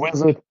 to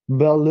visit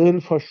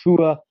Berlin for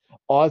sure,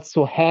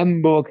 also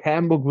Hamburg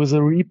with the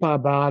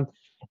Reeperbahn,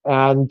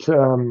 and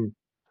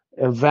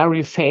a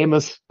very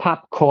famous pub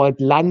called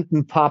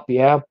London Pub.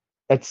 Yeah,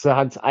 it's the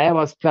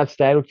Hans-Albers-Platz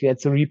directly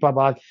at the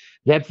Reeperbahn.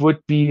 That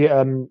would be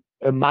a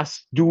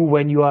must do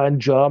when you are in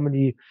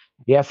Germany.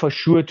 Yeah, for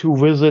sure to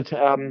visit.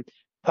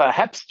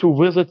 Perhaps to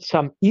visit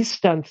some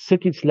eastern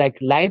cities like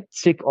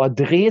Leipzig or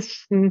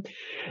Dresden.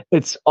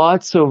 It's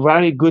also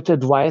very good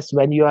advice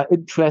when you are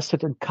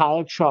interested in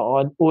culture or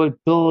in old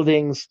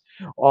buildings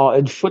or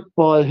in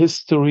football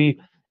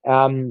history.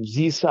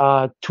 These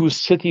are two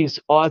cities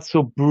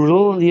also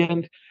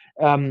brilliant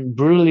with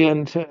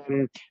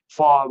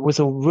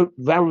a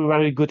very,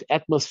 very good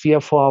atmosphere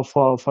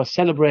for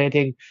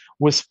celebrating,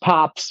 with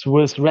pubs,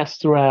 with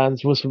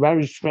restaurants, with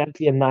very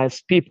friendly and nice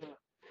people.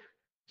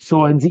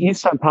 So in the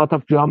eastern part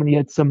of Germany,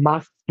 it's a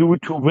must do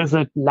to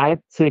visit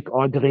Leipzig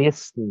or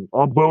Dresden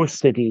or both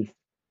cities.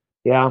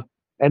 Yeah.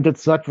 And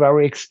it's not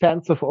very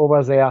expensive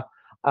over there.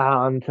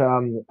 And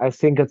I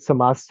think it's a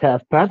must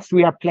have. Perhaps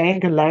we are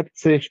playing in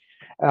Leipzig.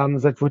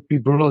 That would be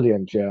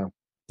brilliant. Yeah.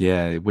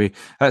 Yeah,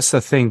 that's the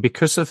thing.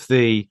 Because of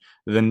the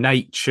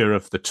nature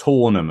of the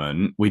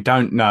tournament, we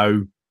don't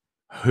know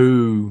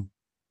who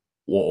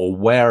or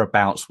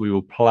whereabouts we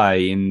will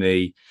play in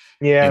the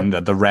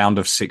round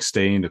of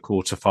 16, the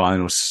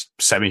quarterfinals,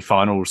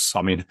 semi-finals.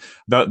 I mean,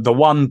 the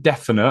one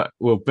definite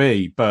will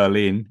be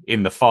Berlin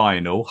in the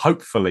final.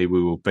 Hopefully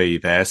we will be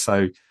there.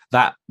 So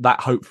that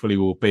hopefully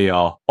will be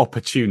our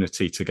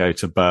opportunity to go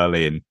to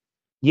Berlin.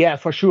 Yeah,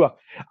 for sure.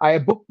 I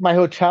booked my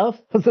hotel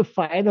for the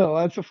final,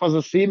 also for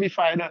the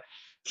semi-final.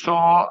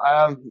 So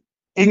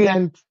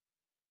England,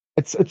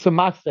 it's a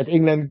must that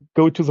England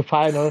go to the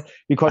final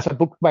because I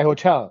booked my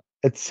hotel.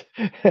 It's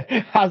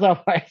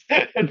otherwise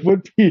it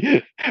would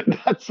be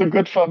not so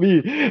good for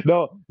me.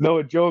 No,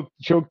 joke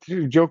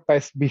by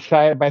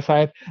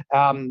side.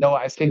 No,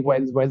 I think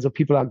when the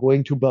people are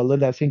going to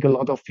Berlin, I think a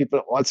lot of people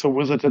also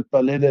visited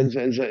Berlin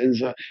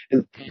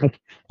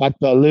but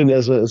Berlin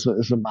is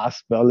a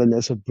must. Berlin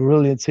is a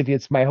brilliant city.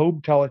 It's my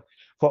hometown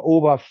for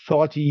over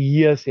 40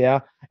 years,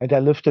 yeah. And I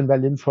lived in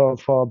Berlin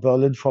for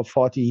Berlin for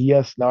 40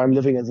 years. Now I'm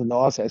living in the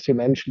north, as you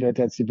mentioned it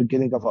at the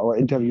beginning of our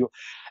interview.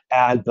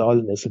 And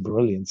Berlin is a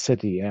brilliant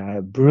city,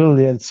 and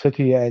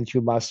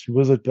you must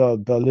visit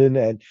Berlin,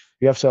 and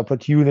you have the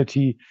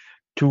opportunity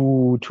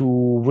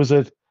to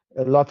visit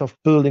a lot of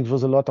buildings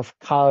with a lot of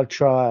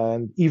culture,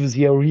 and even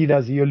the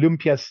arena, the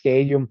Olympia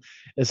Stadium,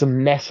 is a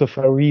massive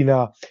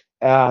arena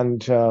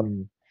and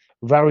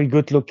very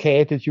good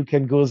located. You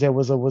can go there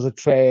with a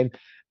train,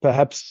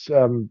 perhaps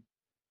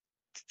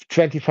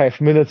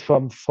 25 minutes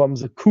from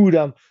the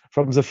Kudamm,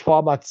 from the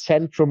former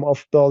Centrum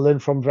of Berlin,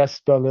 from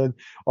West Berlin,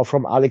 or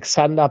from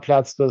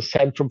Alexanderplatz, the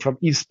Centrum from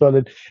East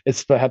Berlin.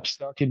 It's perhaps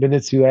 30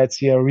 minutes you're at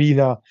the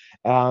arena.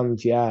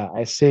 And yeah,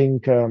 I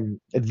think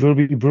it will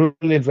be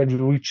brilliant when we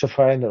reach the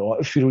final,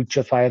 or if we reach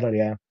the final,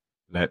 yeah.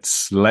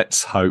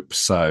 Let's hope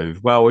so.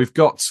 Well,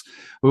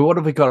 what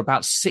have we got?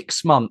 About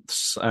 6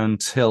 months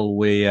until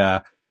we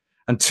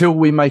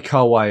make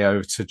our way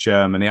over to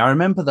Germany. I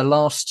remember the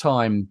last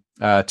time,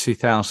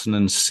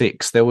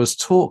 2006, there was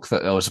talk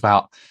that there was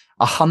about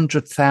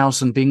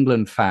 100,000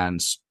 England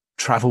fans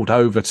travelled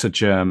over to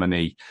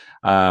Germany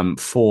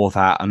for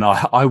that. And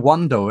I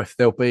wonder if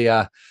there'll be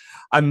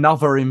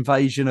another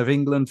invasion of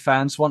England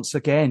fans once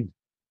again.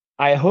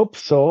 I hope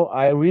so.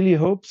 I really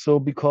hope so,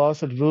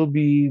 because it will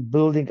be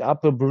building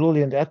up a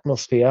brilliant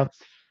atmosphere.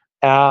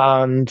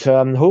 And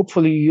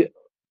hopefully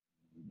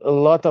a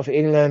lot of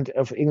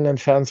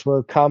England fans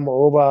will come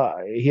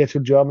over here to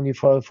Germany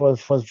for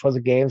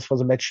the games, for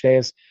the match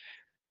days.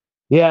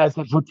 Yeah,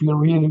 that would be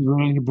really,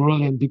 really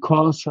brilliant,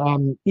 because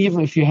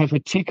even if you have a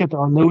ticket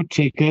or no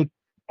ticket,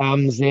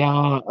 there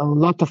are a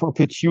lot of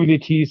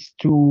opportunities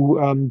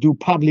to do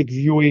public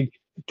viewing,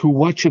 to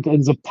watch it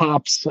in the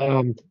pubs,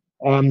 to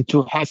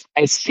have,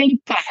 I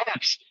think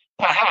perhaps,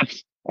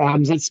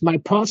 that's my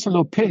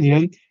personal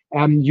opinion,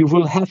 you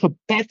will have a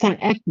better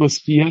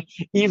atmosphere,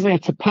 even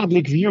at the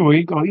public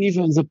viewing or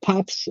even in the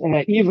pubs,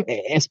 even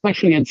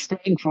especially in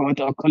Frankfurt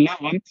or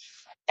Cologne,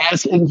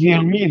 as in the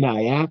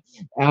arena. Yeah,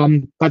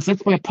 but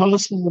that's my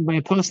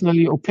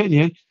personally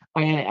opinion.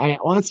 I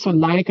also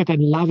like it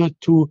and love it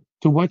to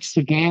watch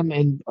the game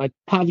in a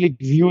public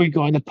viewing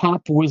or in a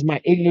pub with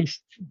my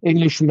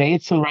English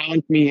mates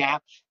around me. Yeah,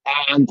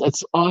 and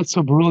it's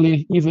also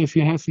brilliant. Even if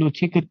you have no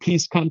ticket,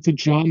 please come to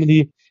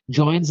Germany.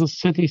 Join the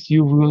cities.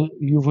 You will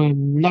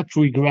not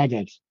regret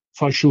it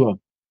for sure.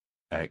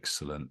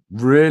 Excellent.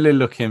 Really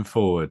looking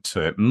forward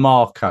to it.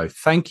 Marco,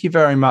 thank you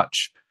very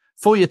much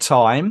for your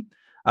time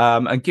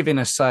and giving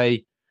us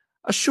a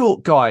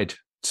short guide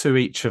to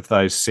each of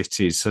those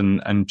cities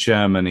and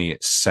Germany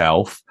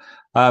itself.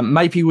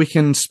 Maybe we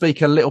can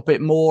speak a little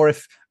bit more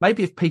if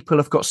people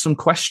have got some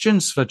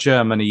questions for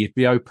Germany, you'd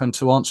be open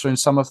to answering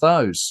some of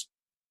those.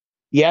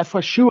 Yeah,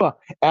 for sure.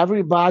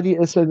 Everybody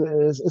is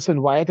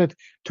invited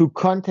to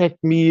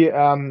contact me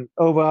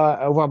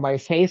over my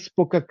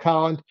Facebook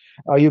account.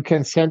 You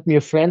can send me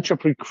a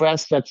friendship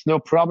request. That's no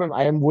problem.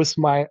 I am with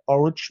my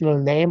original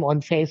name on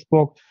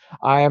Facebook.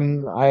 I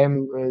am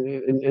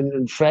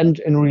in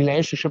friend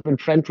relationship.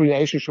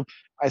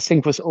 I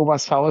think with over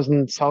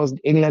 1,000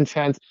 England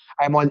fans.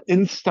 I'm on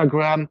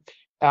Instagram.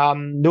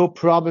 No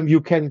problem.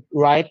 You can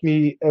write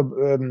me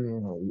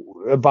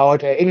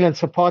about England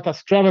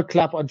Supporters Travel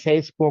Club on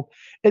Facebook.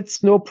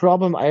 It's no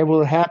problem. I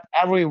will help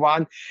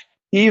everyone.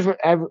 Even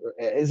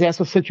there's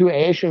a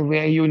situation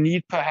where you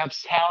need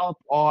perhaps help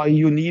or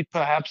you need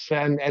perhaps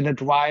an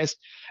advice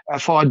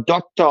for a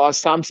doctor or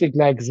something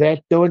like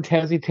that. Don't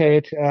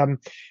hesitate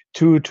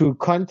to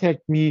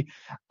contact me.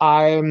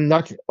 I'm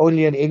not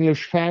only an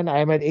English fan.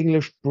 I'm an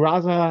English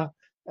brother.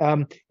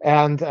 And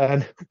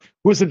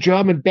with a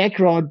German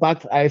background,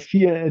 but I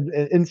feel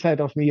inside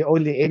of me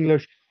only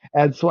English,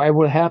 and so I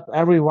will help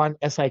everyone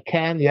as I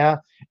can. Yeah,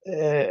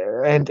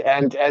 and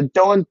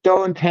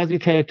don't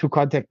hesitate to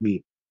contact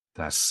me.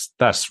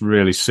 That's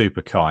really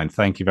super kind.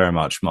 Thank you very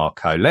much,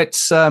 Marco.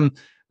 Let's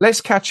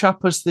catch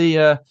up as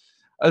the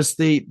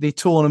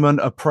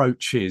tournament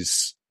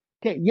approaches.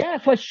 Okay, yeah,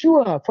 for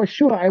sure.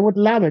 I would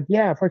love it.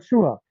 Yeah, for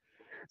sure.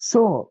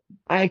 So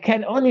I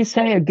can only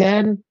say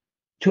again,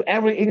 to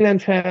every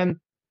England fan,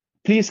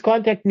 please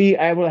contact me.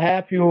 I will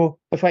help you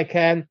if I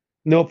can.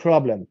 No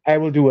problem. I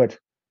will do it.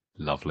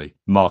 Lovely.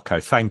 Marco,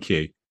 thank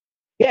you.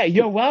 Yeah,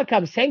 you're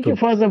welcome. Thank you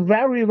for the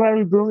very,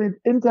 very brilliant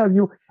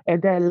interview.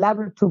 And I love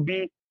it to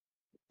be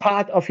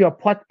part of your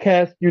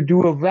podcast. You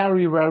do a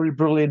very, very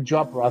brilliant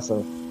job,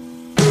 Russell.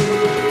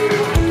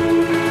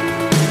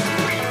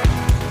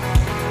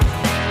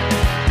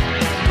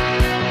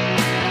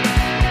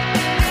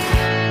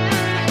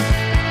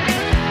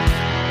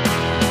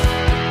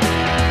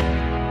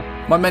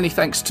 My many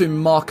thanks to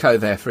Marco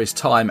there for his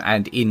time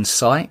and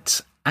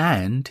insight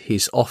and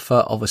his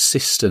offer of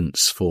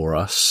assistance for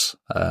us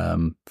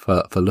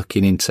for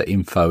looking into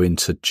info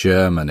into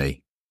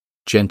Germany.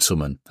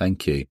 Gentlemen,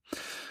 thank you.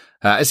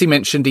 As he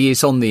mentioned, he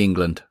is on the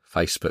England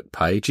Facebook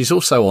page. He's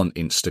also on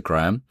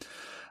Instagram.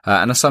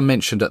 And as I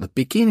mentioned at the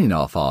beginning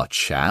of our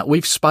chat,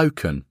 we've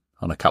spoken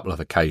on a couple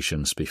of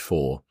occasions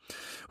before.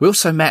 We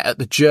also met at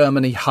the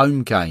Germany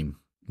home game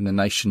in the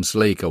Nations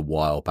League a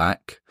while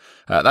back.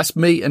 That's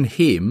me and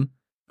him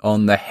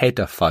on the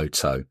header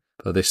photo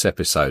for this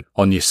episode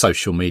on your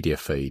social media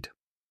feed.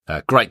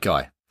 Great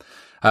guy.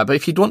 But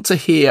if you'd want to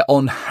hear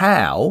on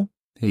how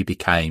he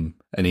became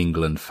an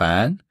England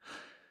fan,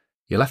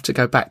 you'll have to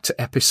go back to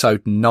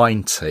episode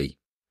 90,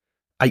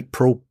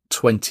 April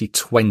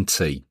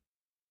 2020.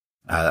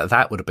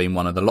 That would have been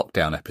one of the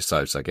lockdown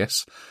episodes, I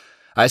guess.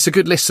 It's a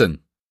good listen,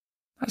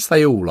 as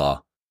they all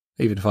are,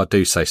 even if I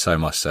do say so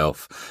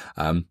myself.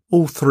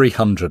 All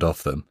 300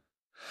 of them.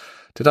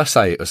 Did I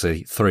say it was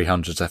the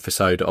 300th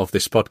episode of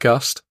this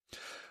podcast?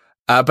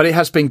 But it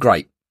has been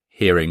great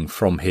hearing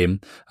from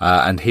him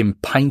and him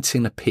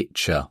painting a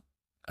picture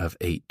of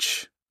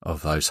each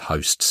of those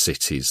host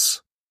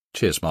cities.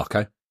 Cheers,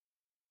 Marco.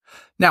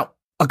 Now,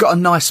 I got a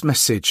nice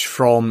message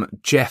from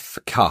Jeff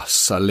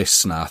Cuss, a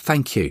listener.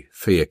 Thank you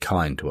for your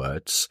kind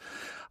words.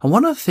 And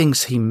one of the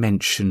things he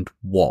mentioned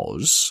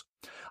was,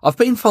 I've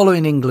been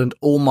following England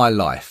all my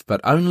life,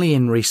 but only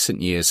in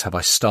recent years have I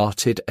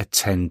started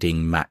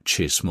attending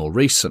matches more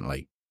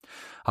recently.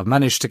 I've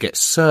managed to get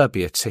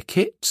Serbia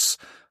tickets.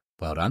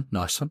 Well done,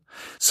 nice one.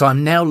 So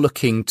I'm now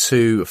looking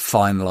to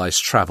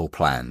finalise travel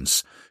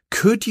plans.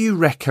 Could you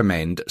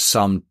recommend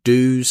some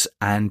do's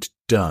and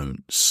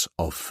don'ts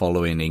of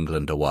following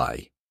England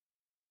away?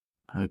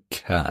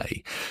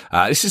 Okay,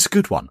 this is a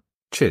good one.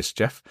 Cheers,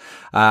 Jeff.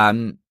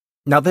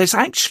 Now, there's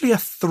actually a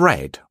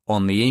thread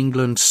on the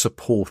England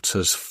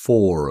Supporters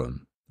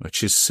Forum,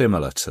 which is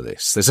similar to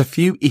this. There's a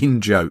few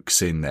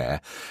in-jokes in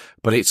there,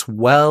 but it's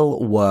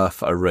well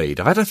worth a read.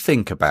 I've had a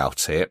think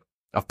about it.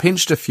 I've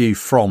pinched a few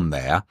from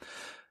there,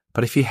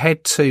 but if you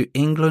head to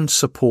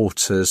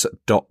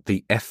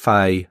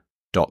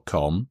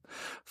englandsupporters.thefa.com,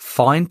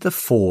 find the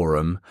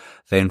forum,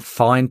 then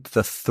find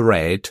the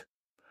thread,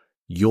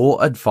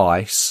 your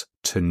advice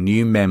to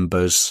new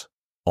members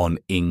on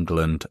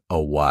England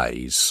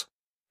aways.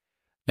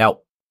 Now,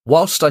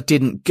 whilst I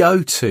didn't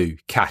go to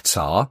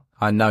Qatar,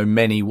 I know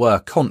many were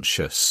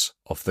conscious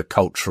of the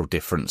cultural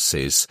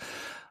differences.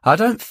 I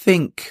don't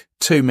think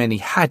too many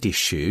had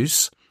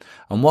issues,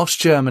 and whilst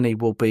Germany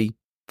will be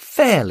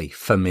fairly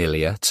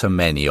familiar to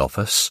many of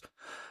us,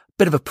 a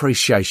bit of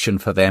appreciation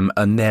for them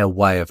and their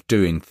way of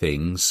doing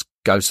things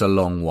goes a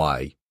long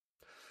way.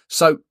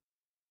 So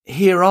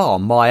here are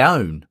my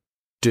own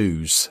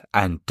do's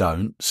and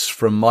don'ts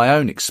from my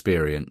own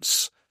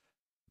experience.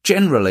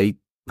 Generally,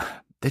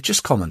 they're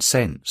just common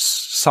sense.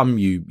 Some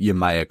you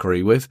may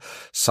agree with,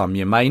 some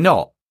you may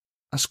not.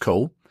 That's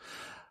cool.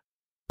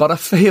 But I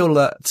feel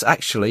that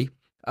actually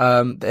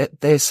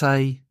there's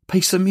a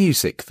piece of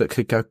music that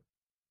could go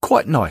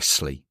quite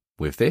nicely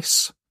with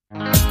this.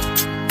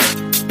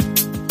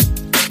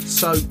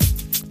 So,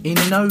 in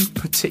no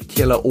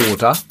particular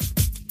order,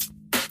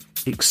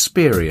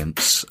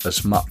 experience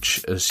as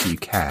much as you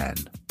can.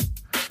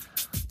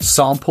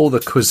 Sample the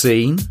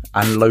cuisine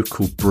and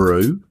local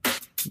brew.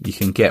 You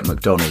can get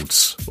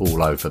McDonald's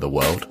all over the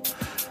world.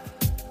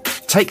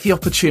 Take the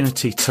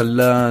opportunity to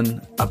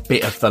learn a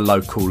bit of the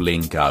local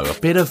lingo. A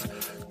bit of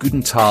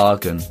Guten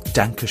Tag and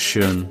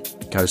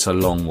Dankeschön goes a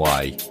long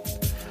way.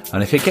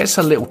 And if it gets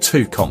a little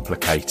too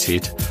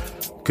complicated,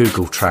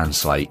 Google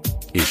Translate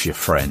is your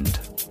friend.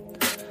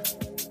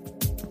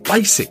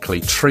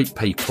 Basically, treat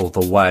people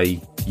the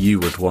way you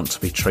would want to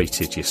be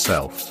treated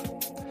yourself.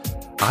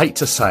 I hate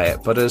to say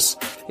it, but as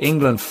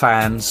England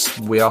fans,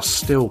 we are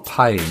still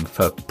paying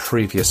for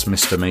previous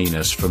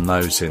misdemeanours from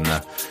those in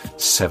the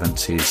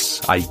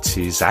 70s,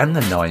 80s and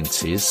the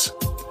 90s.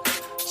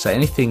 So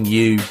anything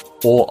you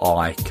or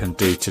I can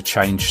do to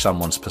change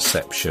someone's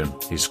perception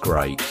is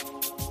great,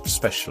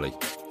 especially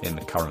in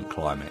the current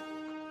climate.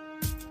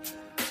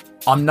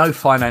 I'm no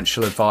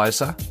financial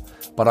advisor,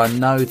 but I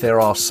know there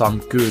are some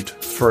good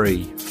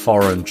free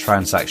foreign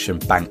transaction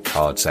bank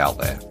cards out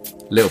there.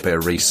 A little bit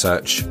of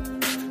research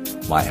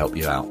might help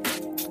you out.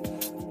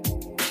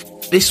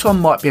 This one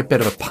might be a bit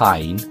of a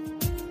pain,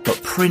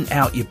 but print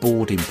out your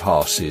boarding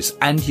passes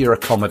and your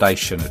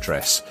accommodation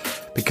address,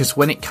 because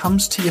when it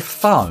comes to your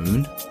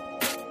phone,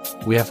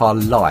 we have our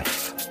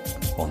life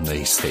on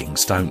these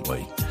things, don't we?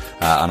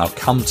 And I'll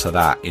come to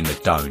that in the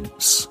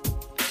don'ts.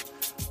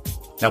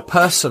 Now,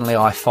 personally,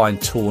 I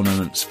find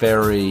tournaments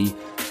very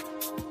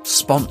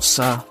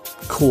sponsor,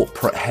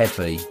 corporate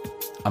heavy.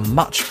 I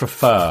much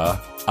prefer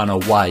an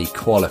away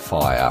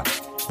qualifier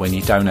when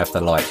you don't have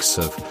the likes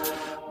of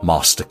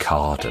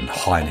MasterCard and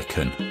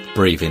Heineken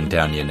breathing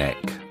down your neck.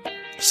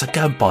 So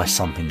go and buy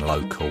something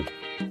local.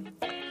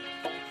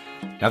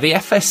 Now, the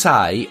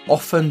FSA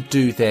often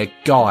do their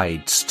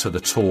guides to the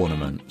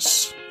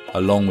tournaments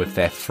along with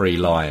their Three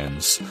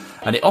Lions,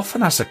 and it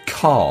often has a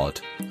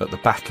card at the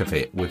back of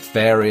it with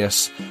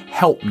various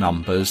help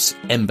numbers,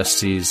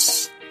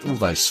 embassies, all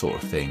those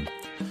sort of thing.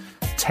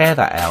 Tear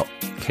that out,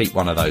 keep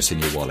one of those in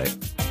your wallet.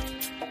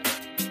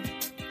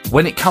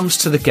 When it comes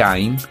to the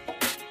game,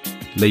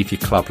 leave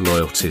your club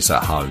loyalties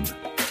at home.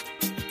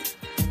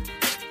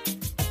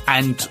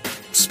 And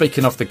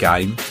speaking of the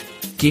game,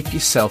 give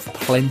yourself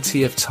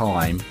plenty of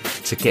time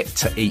to get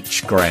to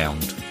each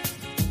ground.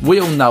 We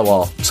all know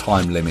our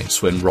time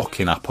limits when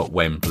rocking up at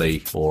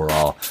Wembley or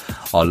our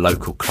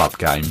local club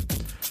game,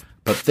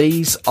 but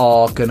these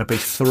are going to be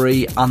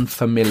 3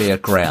 unfamiliar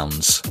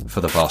grounds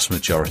for the vast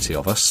majority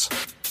of us.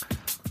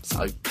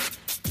 So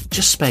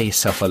just spare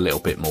yourself a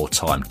little bit more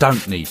time.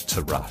 Don't need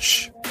to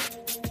rush.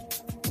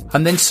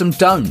 And then some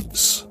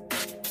don'ts.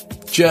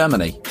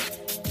 Germany.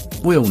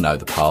 We all know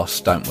the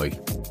past, don't we?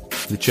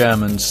 The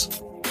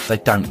Germans, they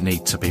don't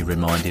need to be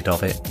reminded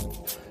of it.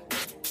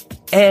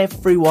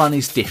 Everyone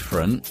is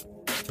different,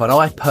 but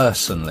I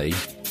personally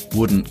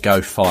wouldn't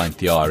go find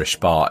the Irish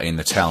bar in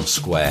the town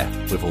square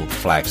with all the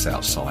flags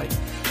outside.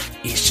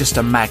 It's just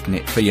a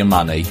magnet for your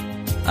money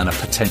and a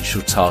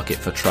potential target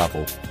for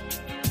trouble.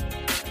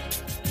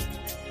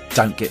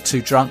 Don't get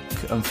too drunk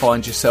and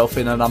find yourself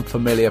in an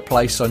unfamiliar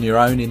place on your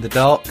own in the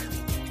dark.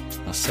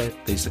 I said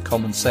these are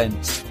common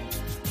sense.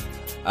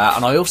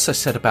 And I also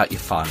said about your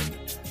phone,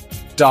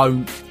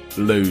 don't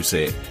lose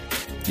it.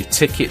 Your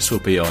tickets will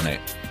be on it.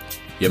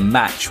 Your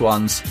match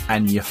ones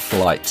and your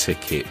flight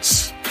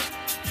tickets,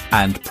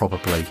 and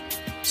probably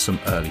some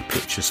early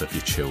pictures of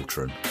your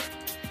children.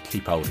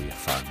 Keep hold of your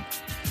phone.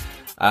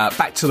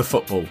 Back to the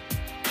football.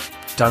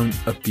 Don't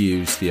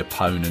abuse the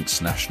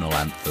opponent's national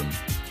anthem.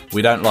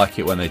 We don't like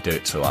it when they do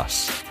it to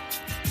us.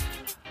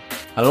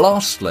 And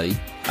lastly,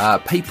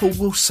 people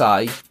will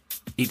say,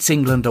 it's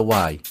England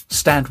away,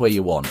 stand where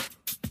you want.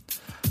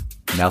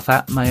 Now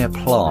that may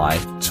apply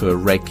to a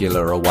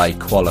regular away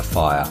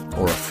qualifier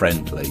or a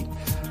friendly,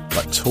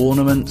 but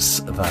tournaments,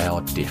 they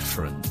are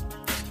different.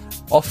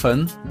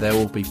 Often there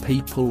will be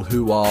people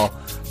who are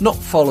not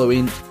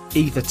following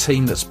either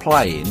team that's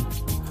playing,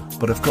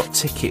 but have got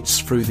tickets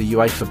through the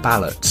UEFA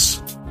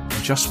ballots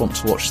and just want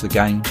to watch the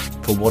game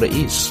for what it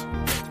is.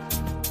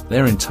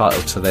 They're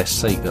entitled to their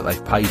seat that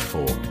they've paid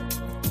for,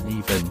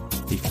 even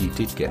if you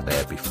did get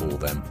there before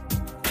them.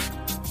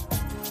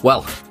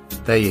 Well,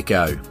 there you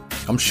go.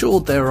 I'm sure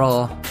there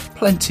are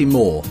plenty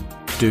more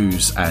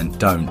do's and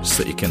don'ts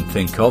that you can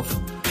think of.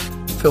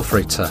 Feel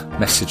free to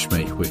message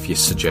me with your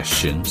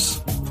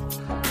suggestions.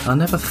 I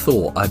never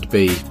thought I'd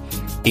be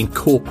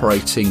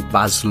incorporating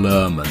Baz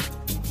Luhrmann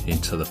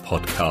into the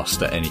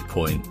podcast at any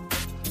point.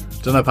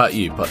 Don't know about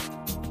you, but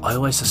I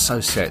always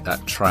associate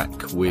that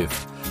track with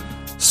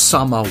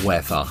summer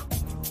weather,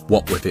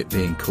 what with it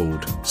being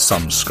called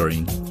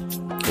Sunscreen,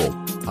 or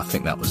I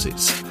think that was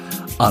its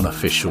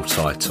unofficial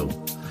title.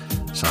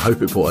 So I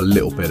hope it brought a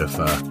little bit of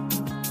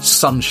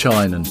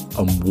sunshine and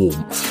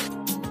warmth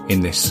in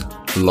this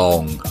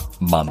long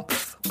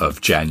month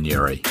of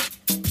January.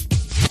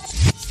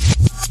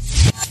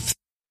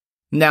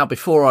 Now,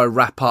 before I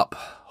wrap up,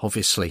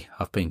 obviously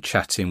I've been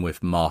chatting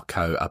with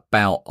Marco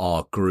about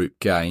our group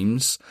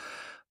games.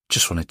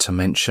 Just wanted to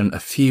mention a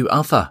few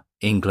other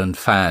England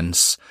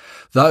fans,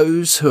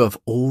 those who have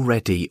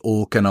already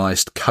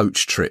organised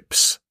coach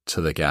trips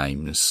to the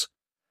games.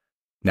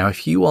 Now,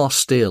 if you are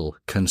still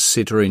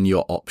considering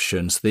your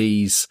options,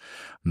 these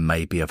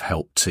may be of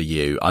help to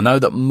you. I know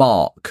that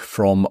Mark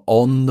from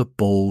On the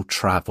Ball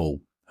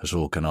Travel has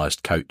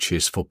organised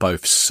coaches for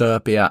both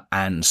Serbia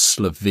and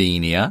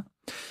Slovenia.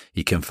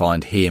 You can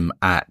find him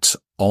at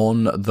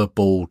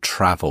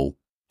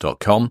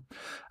ontheballtravel.com.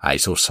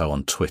 He's also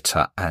on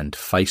Twitter and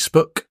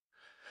Facebook.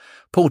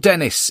 Paul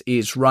Dennis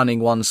is running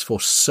ones for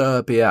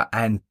Serbia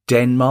and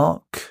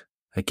Denmark.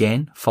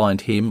 Again, find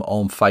him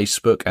on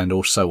Facebook and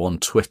also on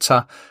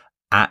Twitter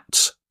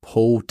at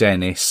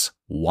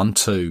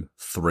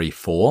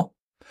PaulDennis1234.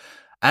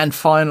 And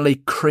finally,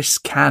 Chris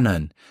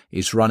Cannon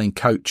is running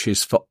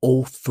coaches for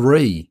all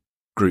three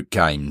group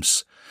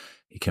games.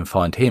 You can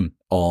find him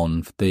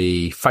on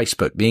the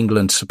Facebook, the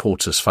England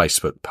Supporters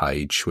Facebook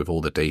page with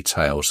all the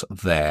details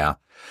there.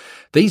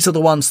 These are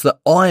the ones that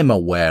I'm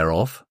aware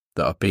of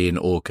that are being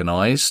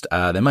organised.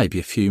 There may be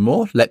a few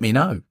more. Let me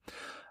know.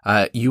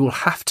 You will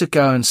have to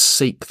go and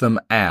seek them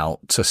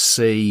out to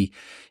see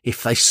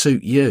if they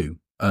suit you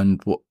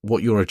and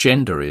what your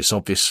agenda is.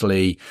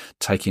 Obviously,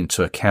 take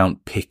into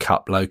account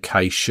pick-up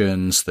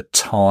locations, the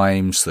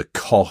times, the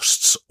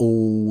costs,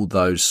 all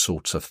those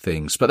sorts of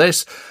things. But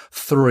there's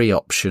three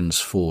options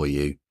for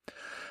you.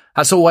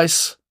 As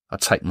always, I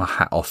take my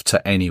hat off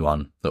to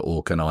anyone that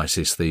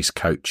organises these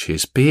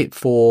coaches, be it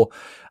for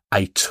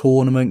a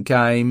tournament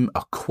game,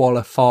 a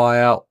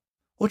qualifier,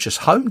 or just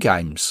home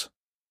games.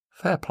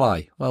 Fair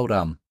play. Well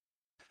done.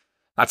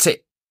 That's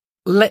it.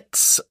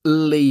 Let's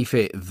leave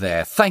it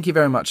there. Thank you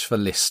very much for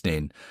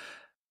listening.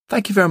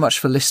 Thank you very much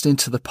for listening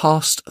to the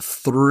past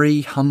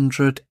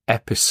 300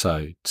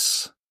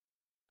 episodes.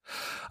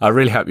 I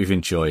really hope you've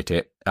enjoyed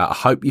it. I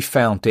hope you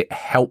found it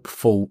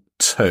helpful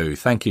too.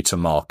 Thank you to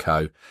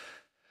Marco.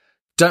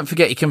 Don't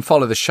forget you can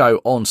follow the show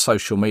on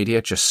social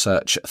media. Just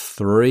search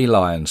Three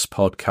Lions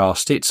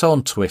Podcast. It's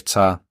on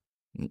Twitter,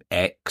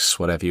 X,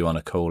 whatever you want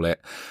to call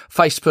it,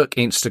 Facebook,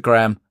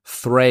 Instagram,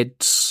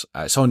 Threads.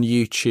 It's on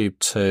YouTube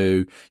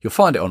too. You'll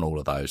find it on all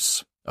of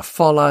those. A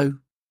follow,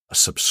 a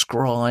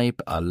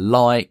subscribe, a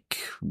like,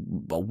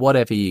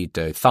 whatever you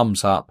do,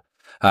 thumbs up.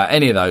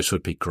 Any of those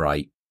would be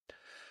great.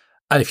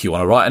 And if you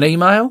want to write an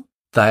email,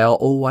 they are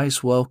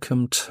always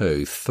welcome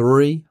to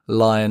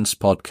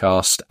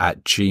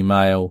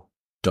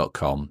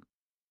threelionspodcast@gmail.com.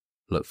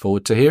 Look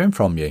forward to hearing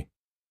from you.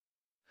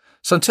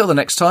 So until the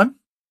next time,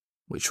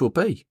 which will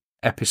be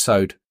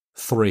episode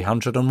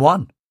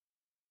 301.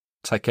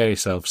 Take care of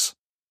yourselves.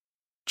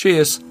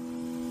 Cheers.